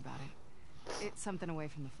can't talk about it. It's something away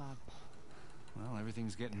from the fob. Well,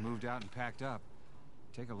 everything's getting moved out and packed up.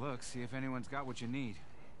 Take a look, see if anyone's got what you need.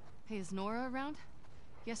 Hey, is Nora around?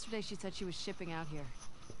 Yesterday she said she was shipping out here.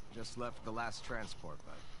 Just left the last transport,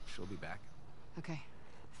 but she'll be back. Okay,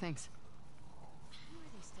 thanks. Why are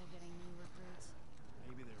they still getting new recruits?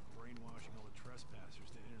 Maybe they're brainwashing all the trespassers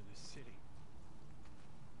to enter the city.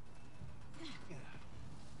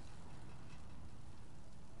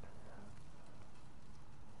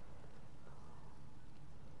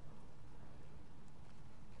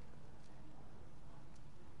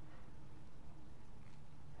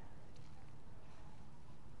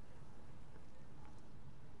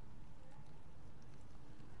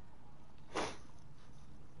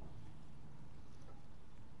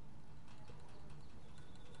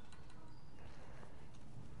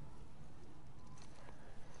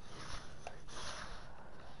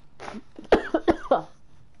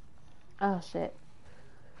 Oh shit.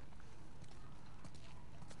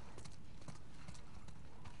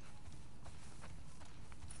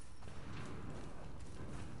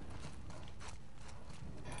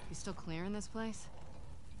 You still clearing this place?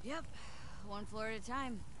 Yep, one floor at a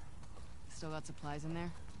time. Still got supplies in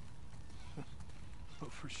there? Oh,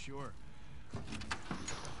 for sure.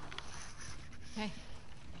 Hey.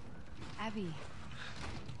 Abby,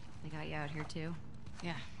 they got you out here too?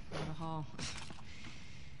 Yeah, out the hall.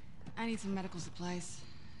 I need some medical supplies.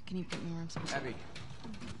 Can you put me where I'm supposed to? Abby,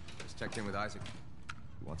 just checked in with Isaac.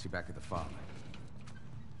 He wants you back at the fob.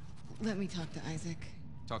 Let me talk to Isaac.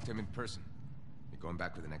 Talk to him in person. You're going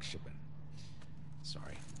back with the next shipment.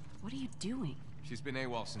 Sorry. What are you doing? She's been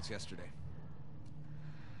AWOL since yesterday.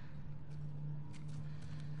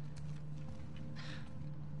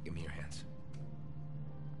 Give me your hands.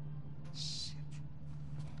 Shit.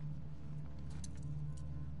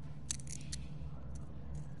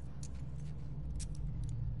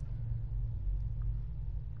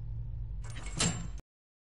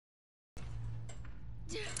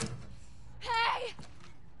 Hey!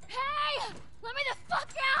 Hey! Let me the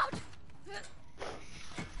fuck out!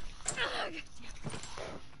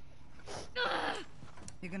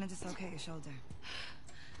 You're gonna dislocate your shoulder.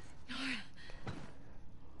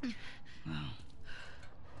 Wow.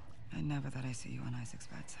 I never thought I'd see you on Isaac's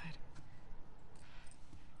bad side.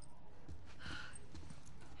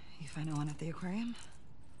 You find no one at the aquarium?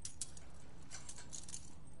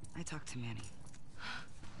 I talked to Manny.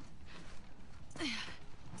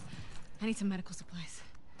 I need some medical supplies.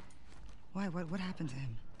 Why? What happened to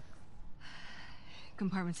him?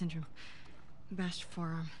 Compartment syndrome. Bashed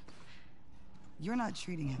forearm. You're not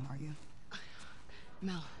treating him, are you?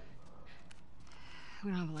 Mel.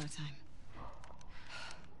 We don't have a lot of time.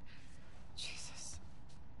 Jesus.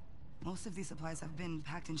 Most of these supplies have been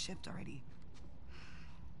packed and shipped already.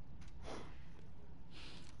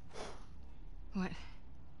 What?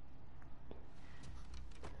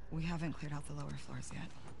 We haven't cleared out the lower floors yet.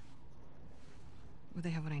 Would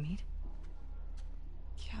they have what I need?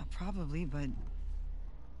 Yeah, probably, but...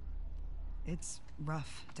 it's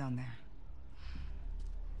rough down there.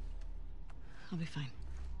 I'll be fine.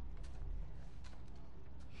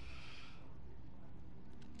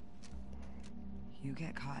 You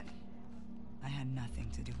get caught. I had nothing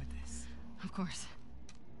to do with this. Of course.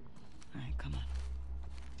 All right, come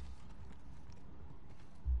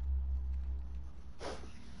on.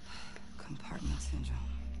 Compartment syndrome.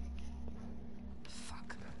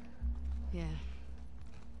 Fuck. Yeah.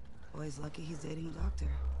 Boy's lucky he's dating a doctor.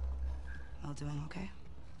 All doing okay?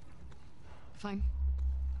 Fine.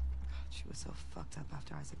 God, she was so fucked up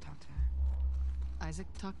after Isaac talked to her. Isaac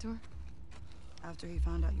talked to her? After he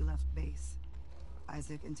found out you left base,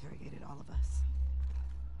 Isaac interrogated all of us.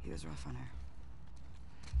 He was rough on her.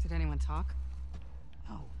 Did anyone talk?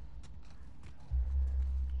 No.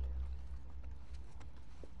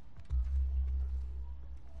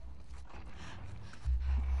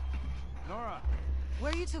 Nora,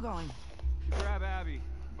 Where are you two going? you grab Abby.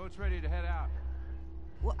 Boat's ready to head out.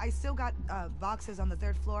 Well, I still got boxes on the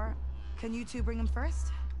 3rd floor. Can you two bring them first?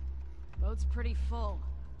 Boat's pretty full.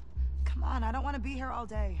 Come on, I don't want to be here all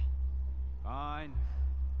day. Fine.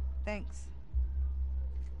 Thanks.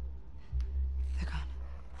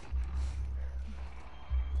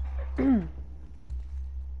 And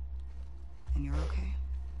you're okay?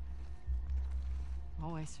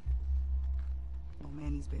 Always. Well,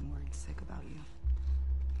 Manny's been worried sick about you.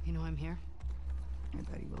 You know I'm here? I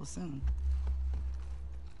bet he will soon.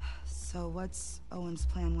 So what's Owen's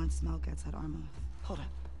plan once Mel gets at Arma? Hold up.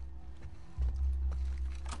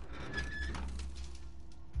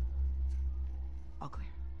 All clear.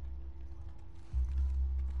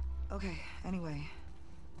 Okay, anyway.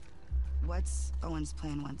 What's Owen's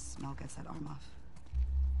plan once Mel gets that arm off?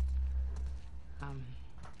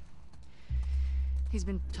 He's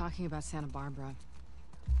been talking about Santa Barbara.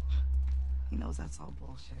 He knows that's all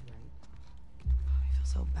bullshit, right? I feel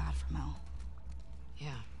so bad for Mel.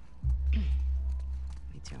 Yeah. Me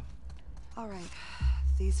too. All right.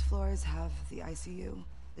 These floors have the ICU,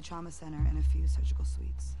 the trauma center, and a few surgical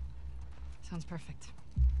suites. Sounds perfect.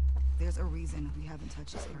 There's a reason we haven't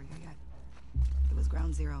touched this area yet. It was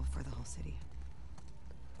ground zero for the whole city,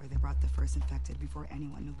 where they brought the first infected before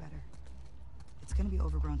anyone knew better. It's gonna be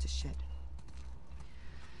overgrown to shit.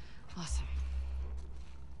 Awesome.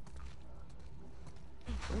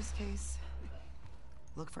 Worst case,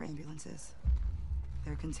 look for ambulances.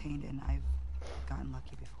 They're contained, and I've gotten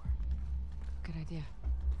lucky before. Good idea.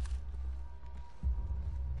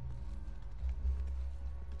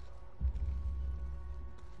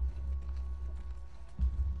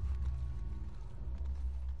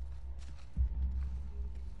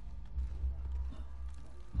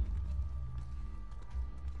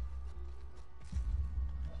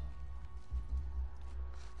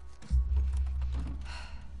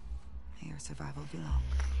 May your survival be long.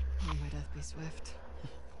 May my death be swift.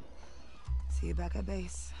 See you back at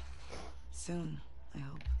base. Soon, I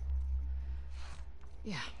hope.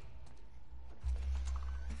 Yeah.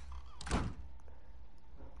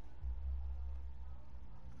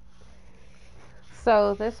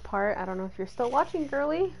 So this part, I don't know if you're still watching,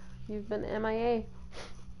 girly. You've been MIA.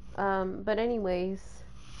 But anyways,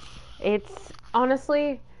 it's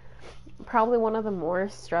honestly probably one of the more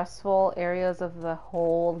stressful areas of the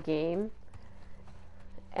whole game.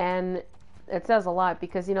 And it says a lot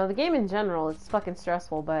because, you know, the game in general is fucking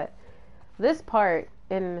stressful, but this part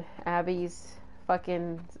in Abby's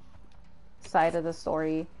fucking side of the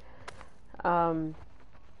story,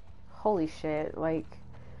 holy shit, like,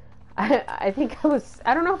 I think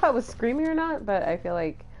I don't know if I was screaming or not, but I feel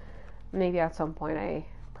like maybe at some point I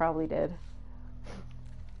probably did.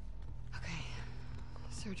 Okay.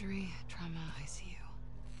 Surgery, trauma, ICU.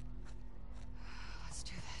 Let's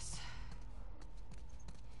do this.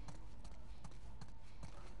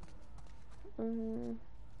 Okay.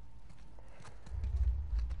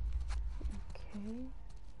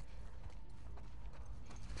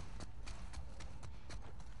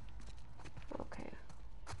 Okay.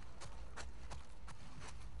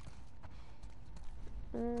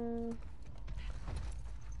 Oh.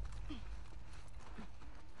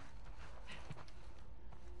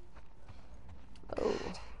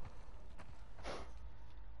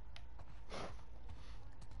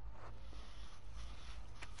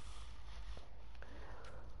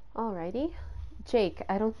 Alrighty. Jake,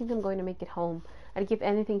 I don't think I'm going to make it home. I'd give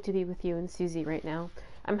anything to be with you and Susie right now.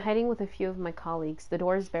 I'm hiding with a few of my colleagues. The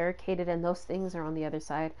door is barricaded and those things are on the other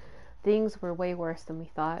side. Things were way worse than we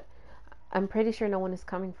thought. I'm pretty sure no one is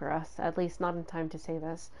coming for us, at least not in time to save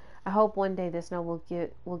us. I hope one day this note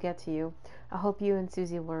will get to you. I hope you and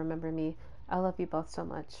Susie will remember me. I love you both so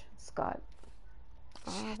much. Scott.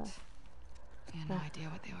 Shit. I had no idea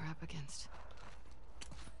what they were up against.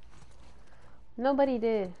 Nobody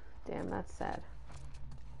did. Damn, that's sad.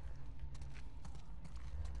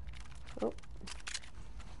 Oh.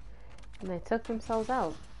 And they took themselves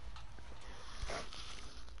out.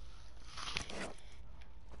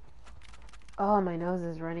 Oh, my nose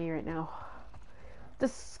is runny right now.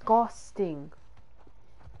 Disgusting.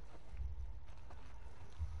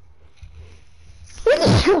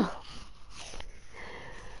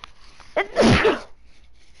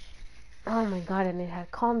 Oh my god, and it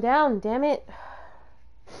had calmed down, damn it.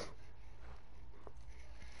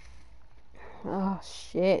 Oh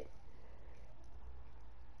shit.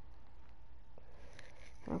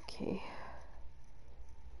 Okay.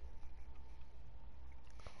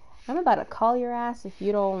 I'm about to call your ass if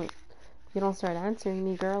you don't start answering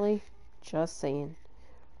me, girly. Just saying.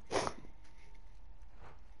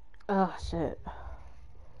 Oh shit.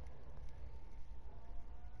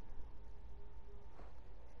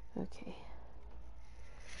 Okay.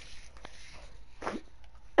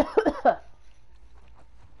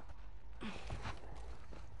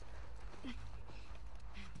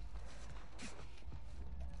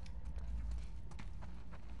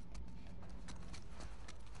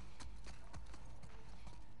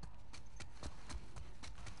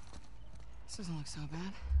 This doesn't look so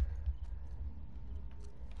bad.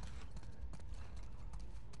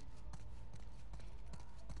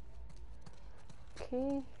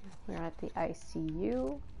 Okay, we're at the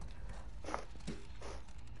ICU.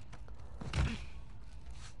 Oh,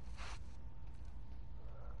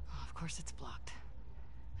 of course it's blocked.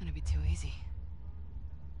 That'd be too easy.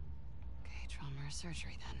 Okay, trauma or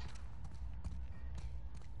surgery then.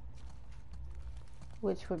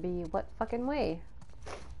 Which would be what fucking way?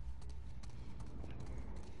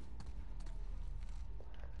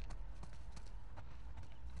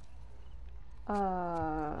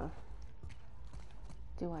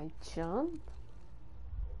 Do I jump?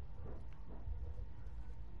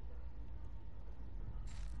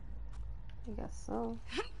 I guess so.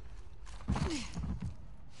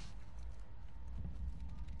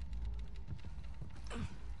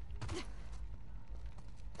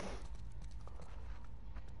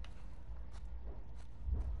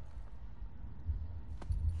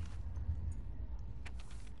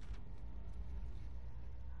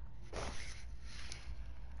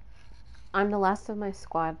 I'm the last of my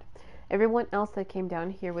squad. Everyone else that came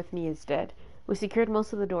down here with me is dead. We secured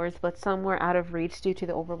most of the doors, but some were out of reach due to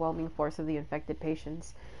the overwhelming force of the infected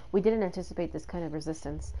patients. We didn't anticipate this kind of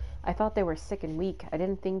resistance. I thought they were sick and weak. I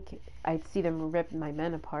didn't think I'd see them rip my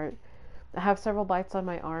men apart. I have several bites on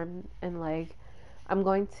my arm and leg. I'm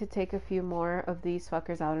going to take a few more of these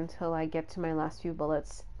fuckers out until I get to my last few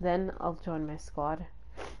bullets. Then I'll join my squad.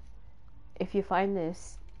 If you find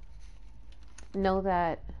this, know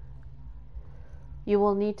that you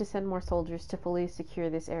will need to send more soldiers to fully secure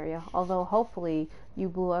this area, although hopefully you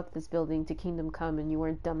blew up this building to Kingdom Come and you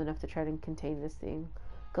weren't dumb enough to try to contain this thing.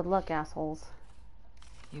 Good luck, assholes.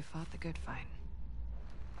 You fought the good fight.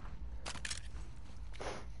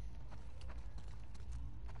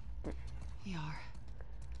 ER.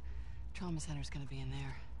 Trauma center's gonna be in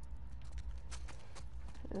there.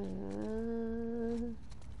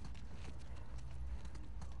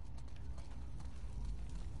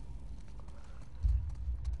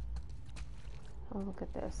 Oh, look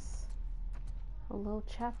at this. Hello,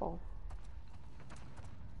 chapel.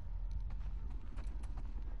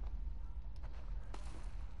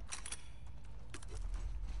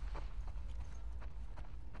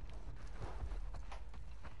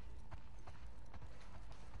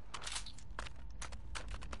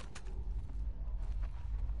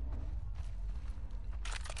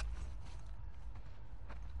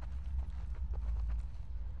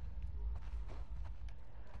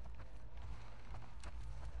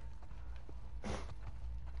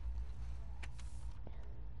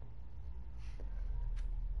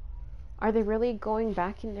 Are they really going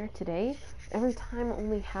back in there today? Every time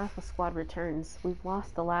only half a squad returns. We've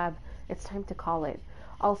lost the lab. It's time to call it.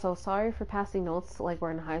 Also, sorry for passing notes like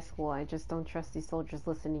we're in high school. I just don't trust these soldiers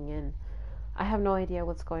listening in. I have no idea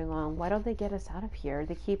what's going on. Why don't they get us out of here?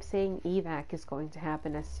 They keep saying evac is going to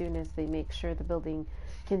happen as soon as they make sure the building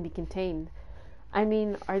can be contained. I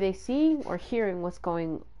mean, are they seeing or hearing what's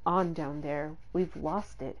going on down there? We've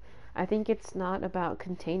lost it. I think it's not about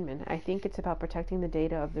containment. I think it's about protecting the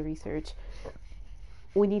data of the research.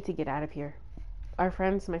 We need to get out of here. Our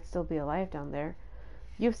friends might still be alive down there.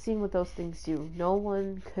 You've seen what those things do. No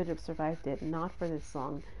one could have survived it, not for this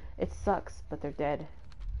long. It sucks, but they're dead.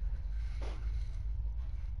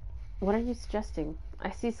 What are you suggesting?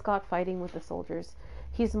 I see Scott fighting with the soldiers.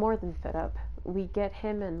 He's more than fed up. We get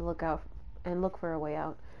him and look for a way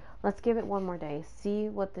out. Let's give it one more day. See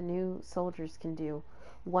what the new soldiers can do.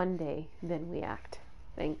 One day, then we act.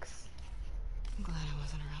 Thanks. I'm glad I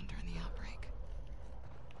wasn't around during the outbreak.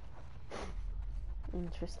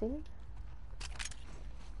 Interesting.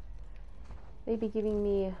 They'd be giving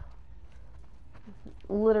me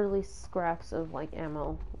literally scraps of like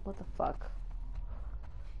ammo. What the fuck?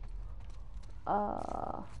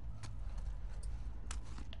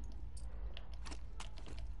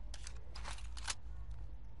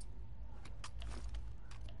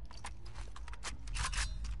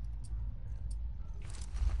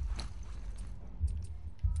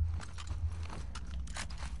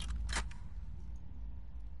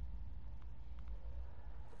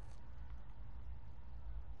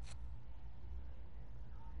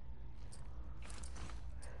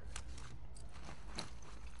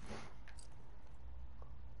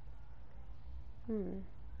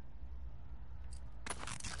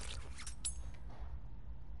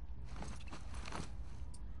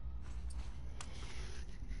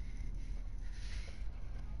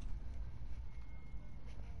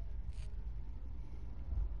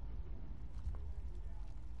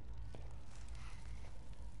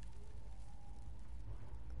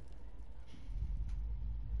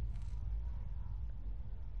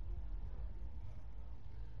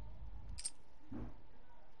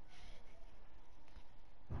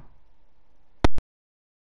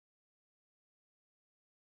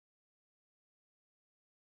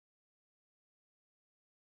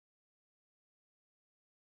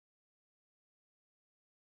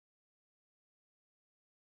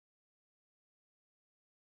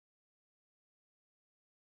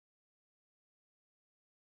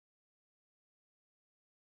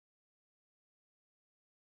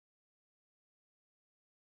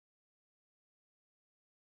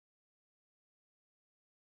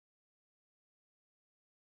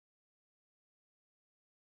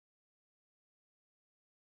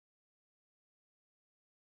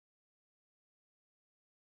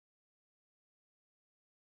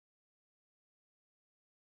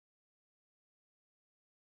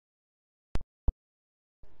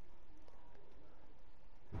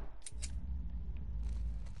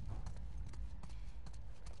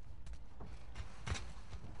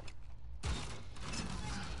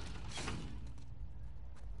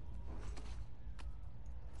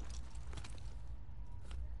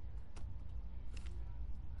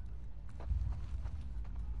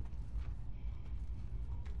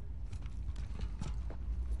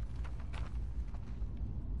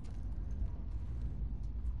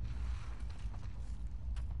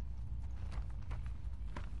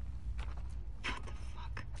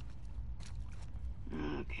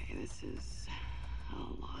 This is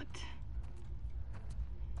a lot.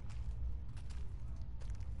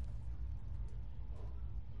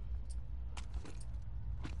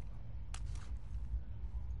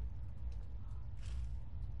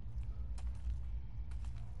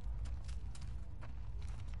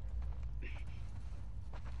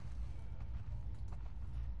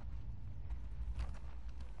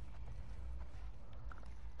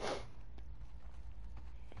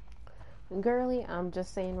 Girly, I'm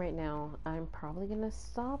just saying right now, I'm probably gonna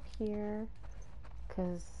stop here,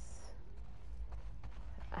 cause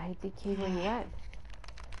I hate to keep where you at.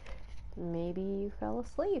 Maybe you fell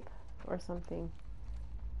asleep or something.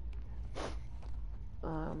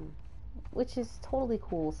 Which is totally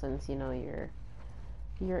cool since, you know,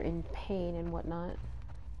 you're in pain and whatnot.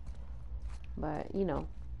 But, you know,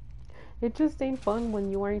 it just ain't fun when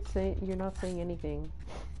you're not saying anything.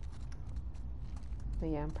 But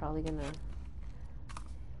yeah, I'm probably gonna...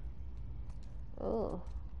 Oh.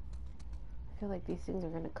 I feel like these things are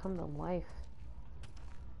gonna come to life.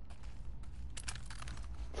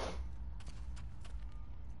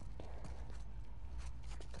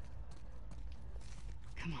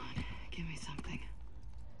 Come on, give me something.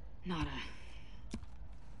 Not a...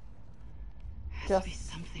 Has to be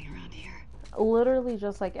something around here. Literally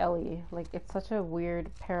just like Ellie. Like, it's such a weird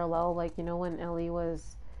parallel. Like, you know, when Ellie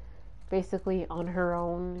was basically on her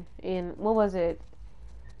own in, what was it?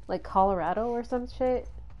 Like Colorado or some shit?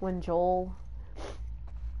 When Joel,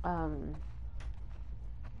 you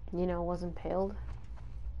know, was impaled.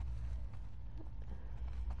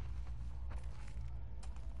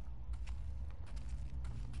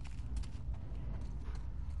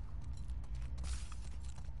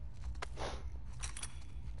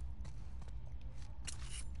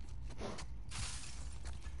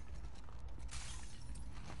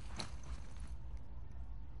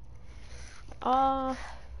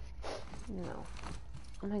 No.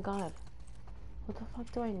 Oh my god. What the fuck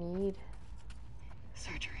do I need?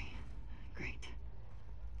 Surgery. Great.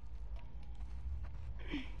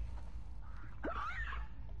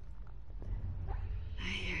 I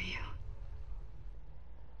hear you.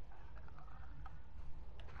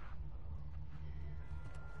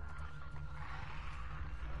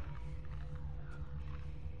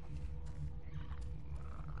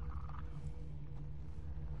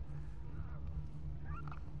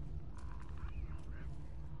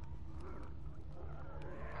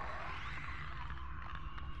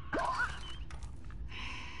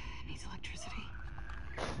 Needs electricity.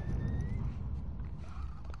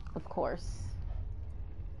 Of course.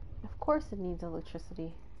 Of course it needs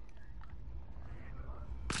electricity.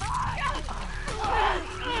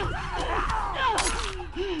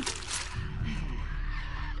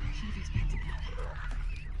 Should have expected that.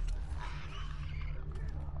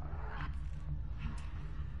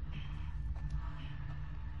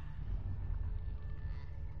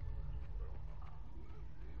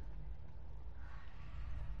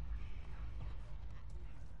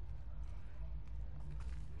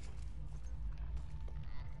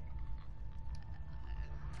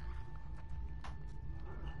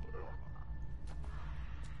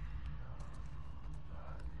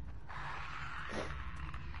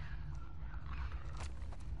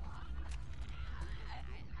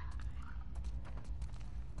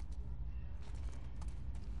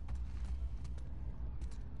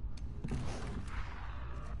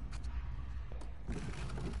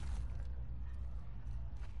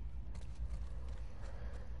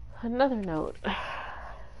 Another note.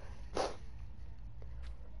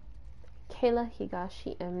 Kayla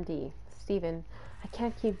Higashi, MD. Steven, I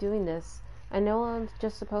can't keep doing this. I know I'm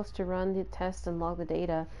just supposed to run the test and log the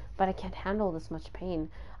data, but I can't handle this much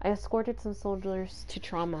pain. I escorted some soldiers to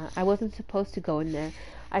trauma. I wasn't supposed to go in there.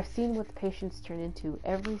 I've seen what the patients turn into.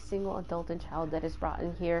 Every single adult and child that is brought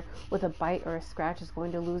in here with a bite or a scratch is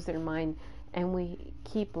going to lose their mind, and we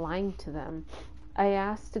keep lying to them. I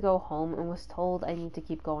asked to go home and was told I need to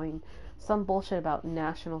keep going. Some bullshit about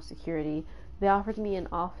national security. They offered me an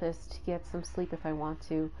office to get some sleep if I want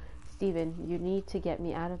to. Steven, you need to get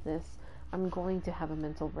me out of this. I'm going to have a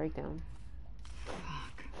mental breakdown.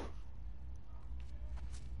 Fuck.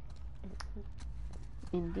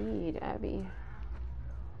 Indeed, Abby.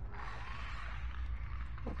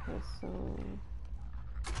 Okay, so...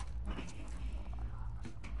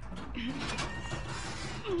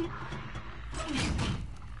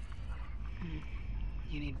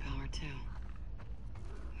 You need power too.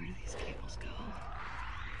 Where do these cables go?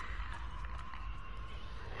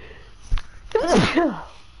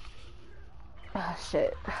 Ah,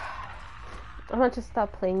 shit. I'm gonna just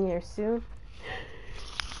stop playing here soon.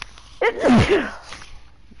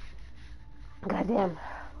 Goddamn.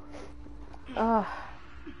 Ugh.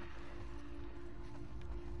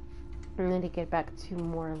 I need to get back to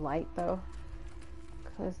more light though,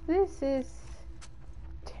 because this is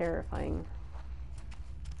terrifying.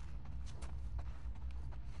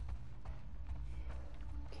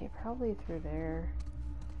 Okay, probably through there.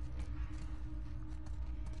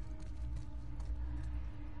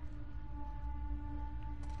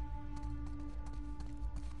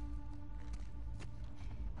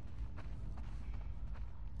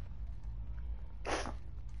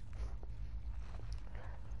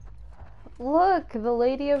 Look, the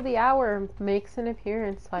lady of the hour makes an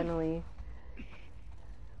appearance finally.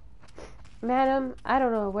 Madam, I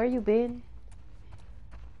don't know where you been.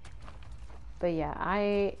 But yeah,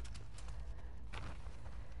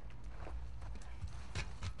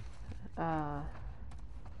 Can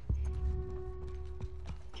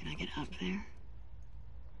I get up there?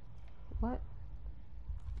 what?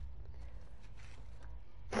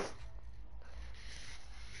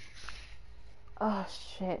 Oh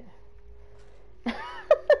shit.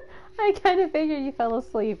 I kind of figured you fell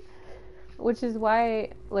asleep, which is why,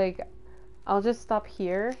 like, I'll just stop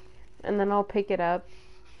here and then I'll pick it up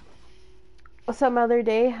some other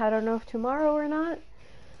day. I don't know if tomorrow or not,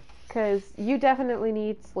 because you definitely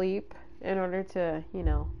need sleep in order to, you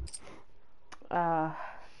know, I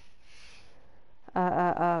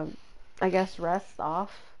guess rest up,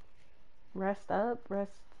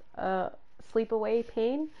 sleep away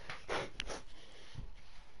pain.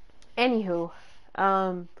 Anywho,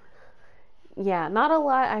 yeah, not a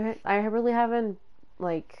lot. I really haven't,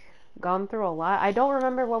 like, gone through a lot. I don't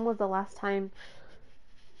remember when was the last time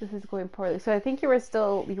this is going poorly. So I think you were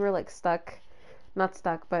like stuck, not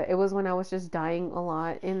stuck, but it was when I was just dying a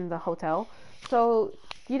lot in the hotel. So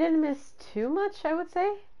you didn't miss too much, I would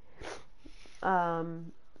say.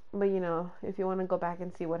 But you know, if you want to go back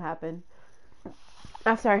and see what happened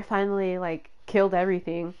after I finally, like, killed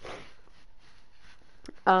everything,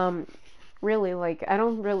 really, like,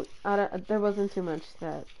 there wasn't too much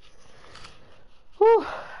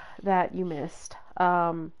that you missed.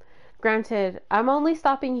 Granted, I'm only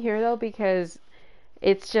stopping here though because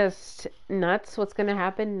it's just nuts what's gonna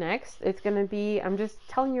happen next. It's gonna be, I'm just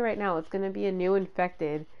telling you right now, it's gonna be a new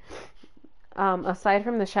infected. Aside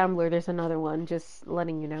from the Shambler, there's another one, just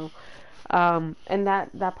letting you know. And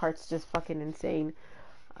that part's just fucking insane.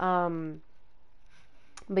 But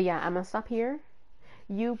yeah, I'm gonna stop here.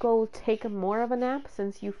 You go take more of a nap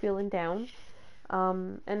since you feeling down. I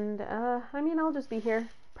mean, I'll just be here,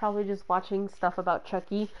 probably just watching stuff about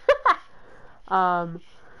Chucky. I'm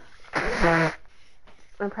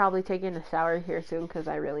probably taking a shower here soon because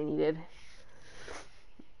I really need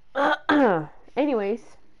it. Anyways,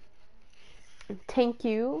 thank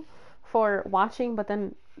you for watching, but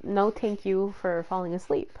then no thank you for falling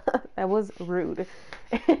asleep. That was rude.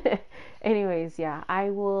 Anyways, yeah, I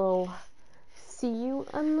will see you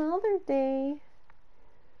another day.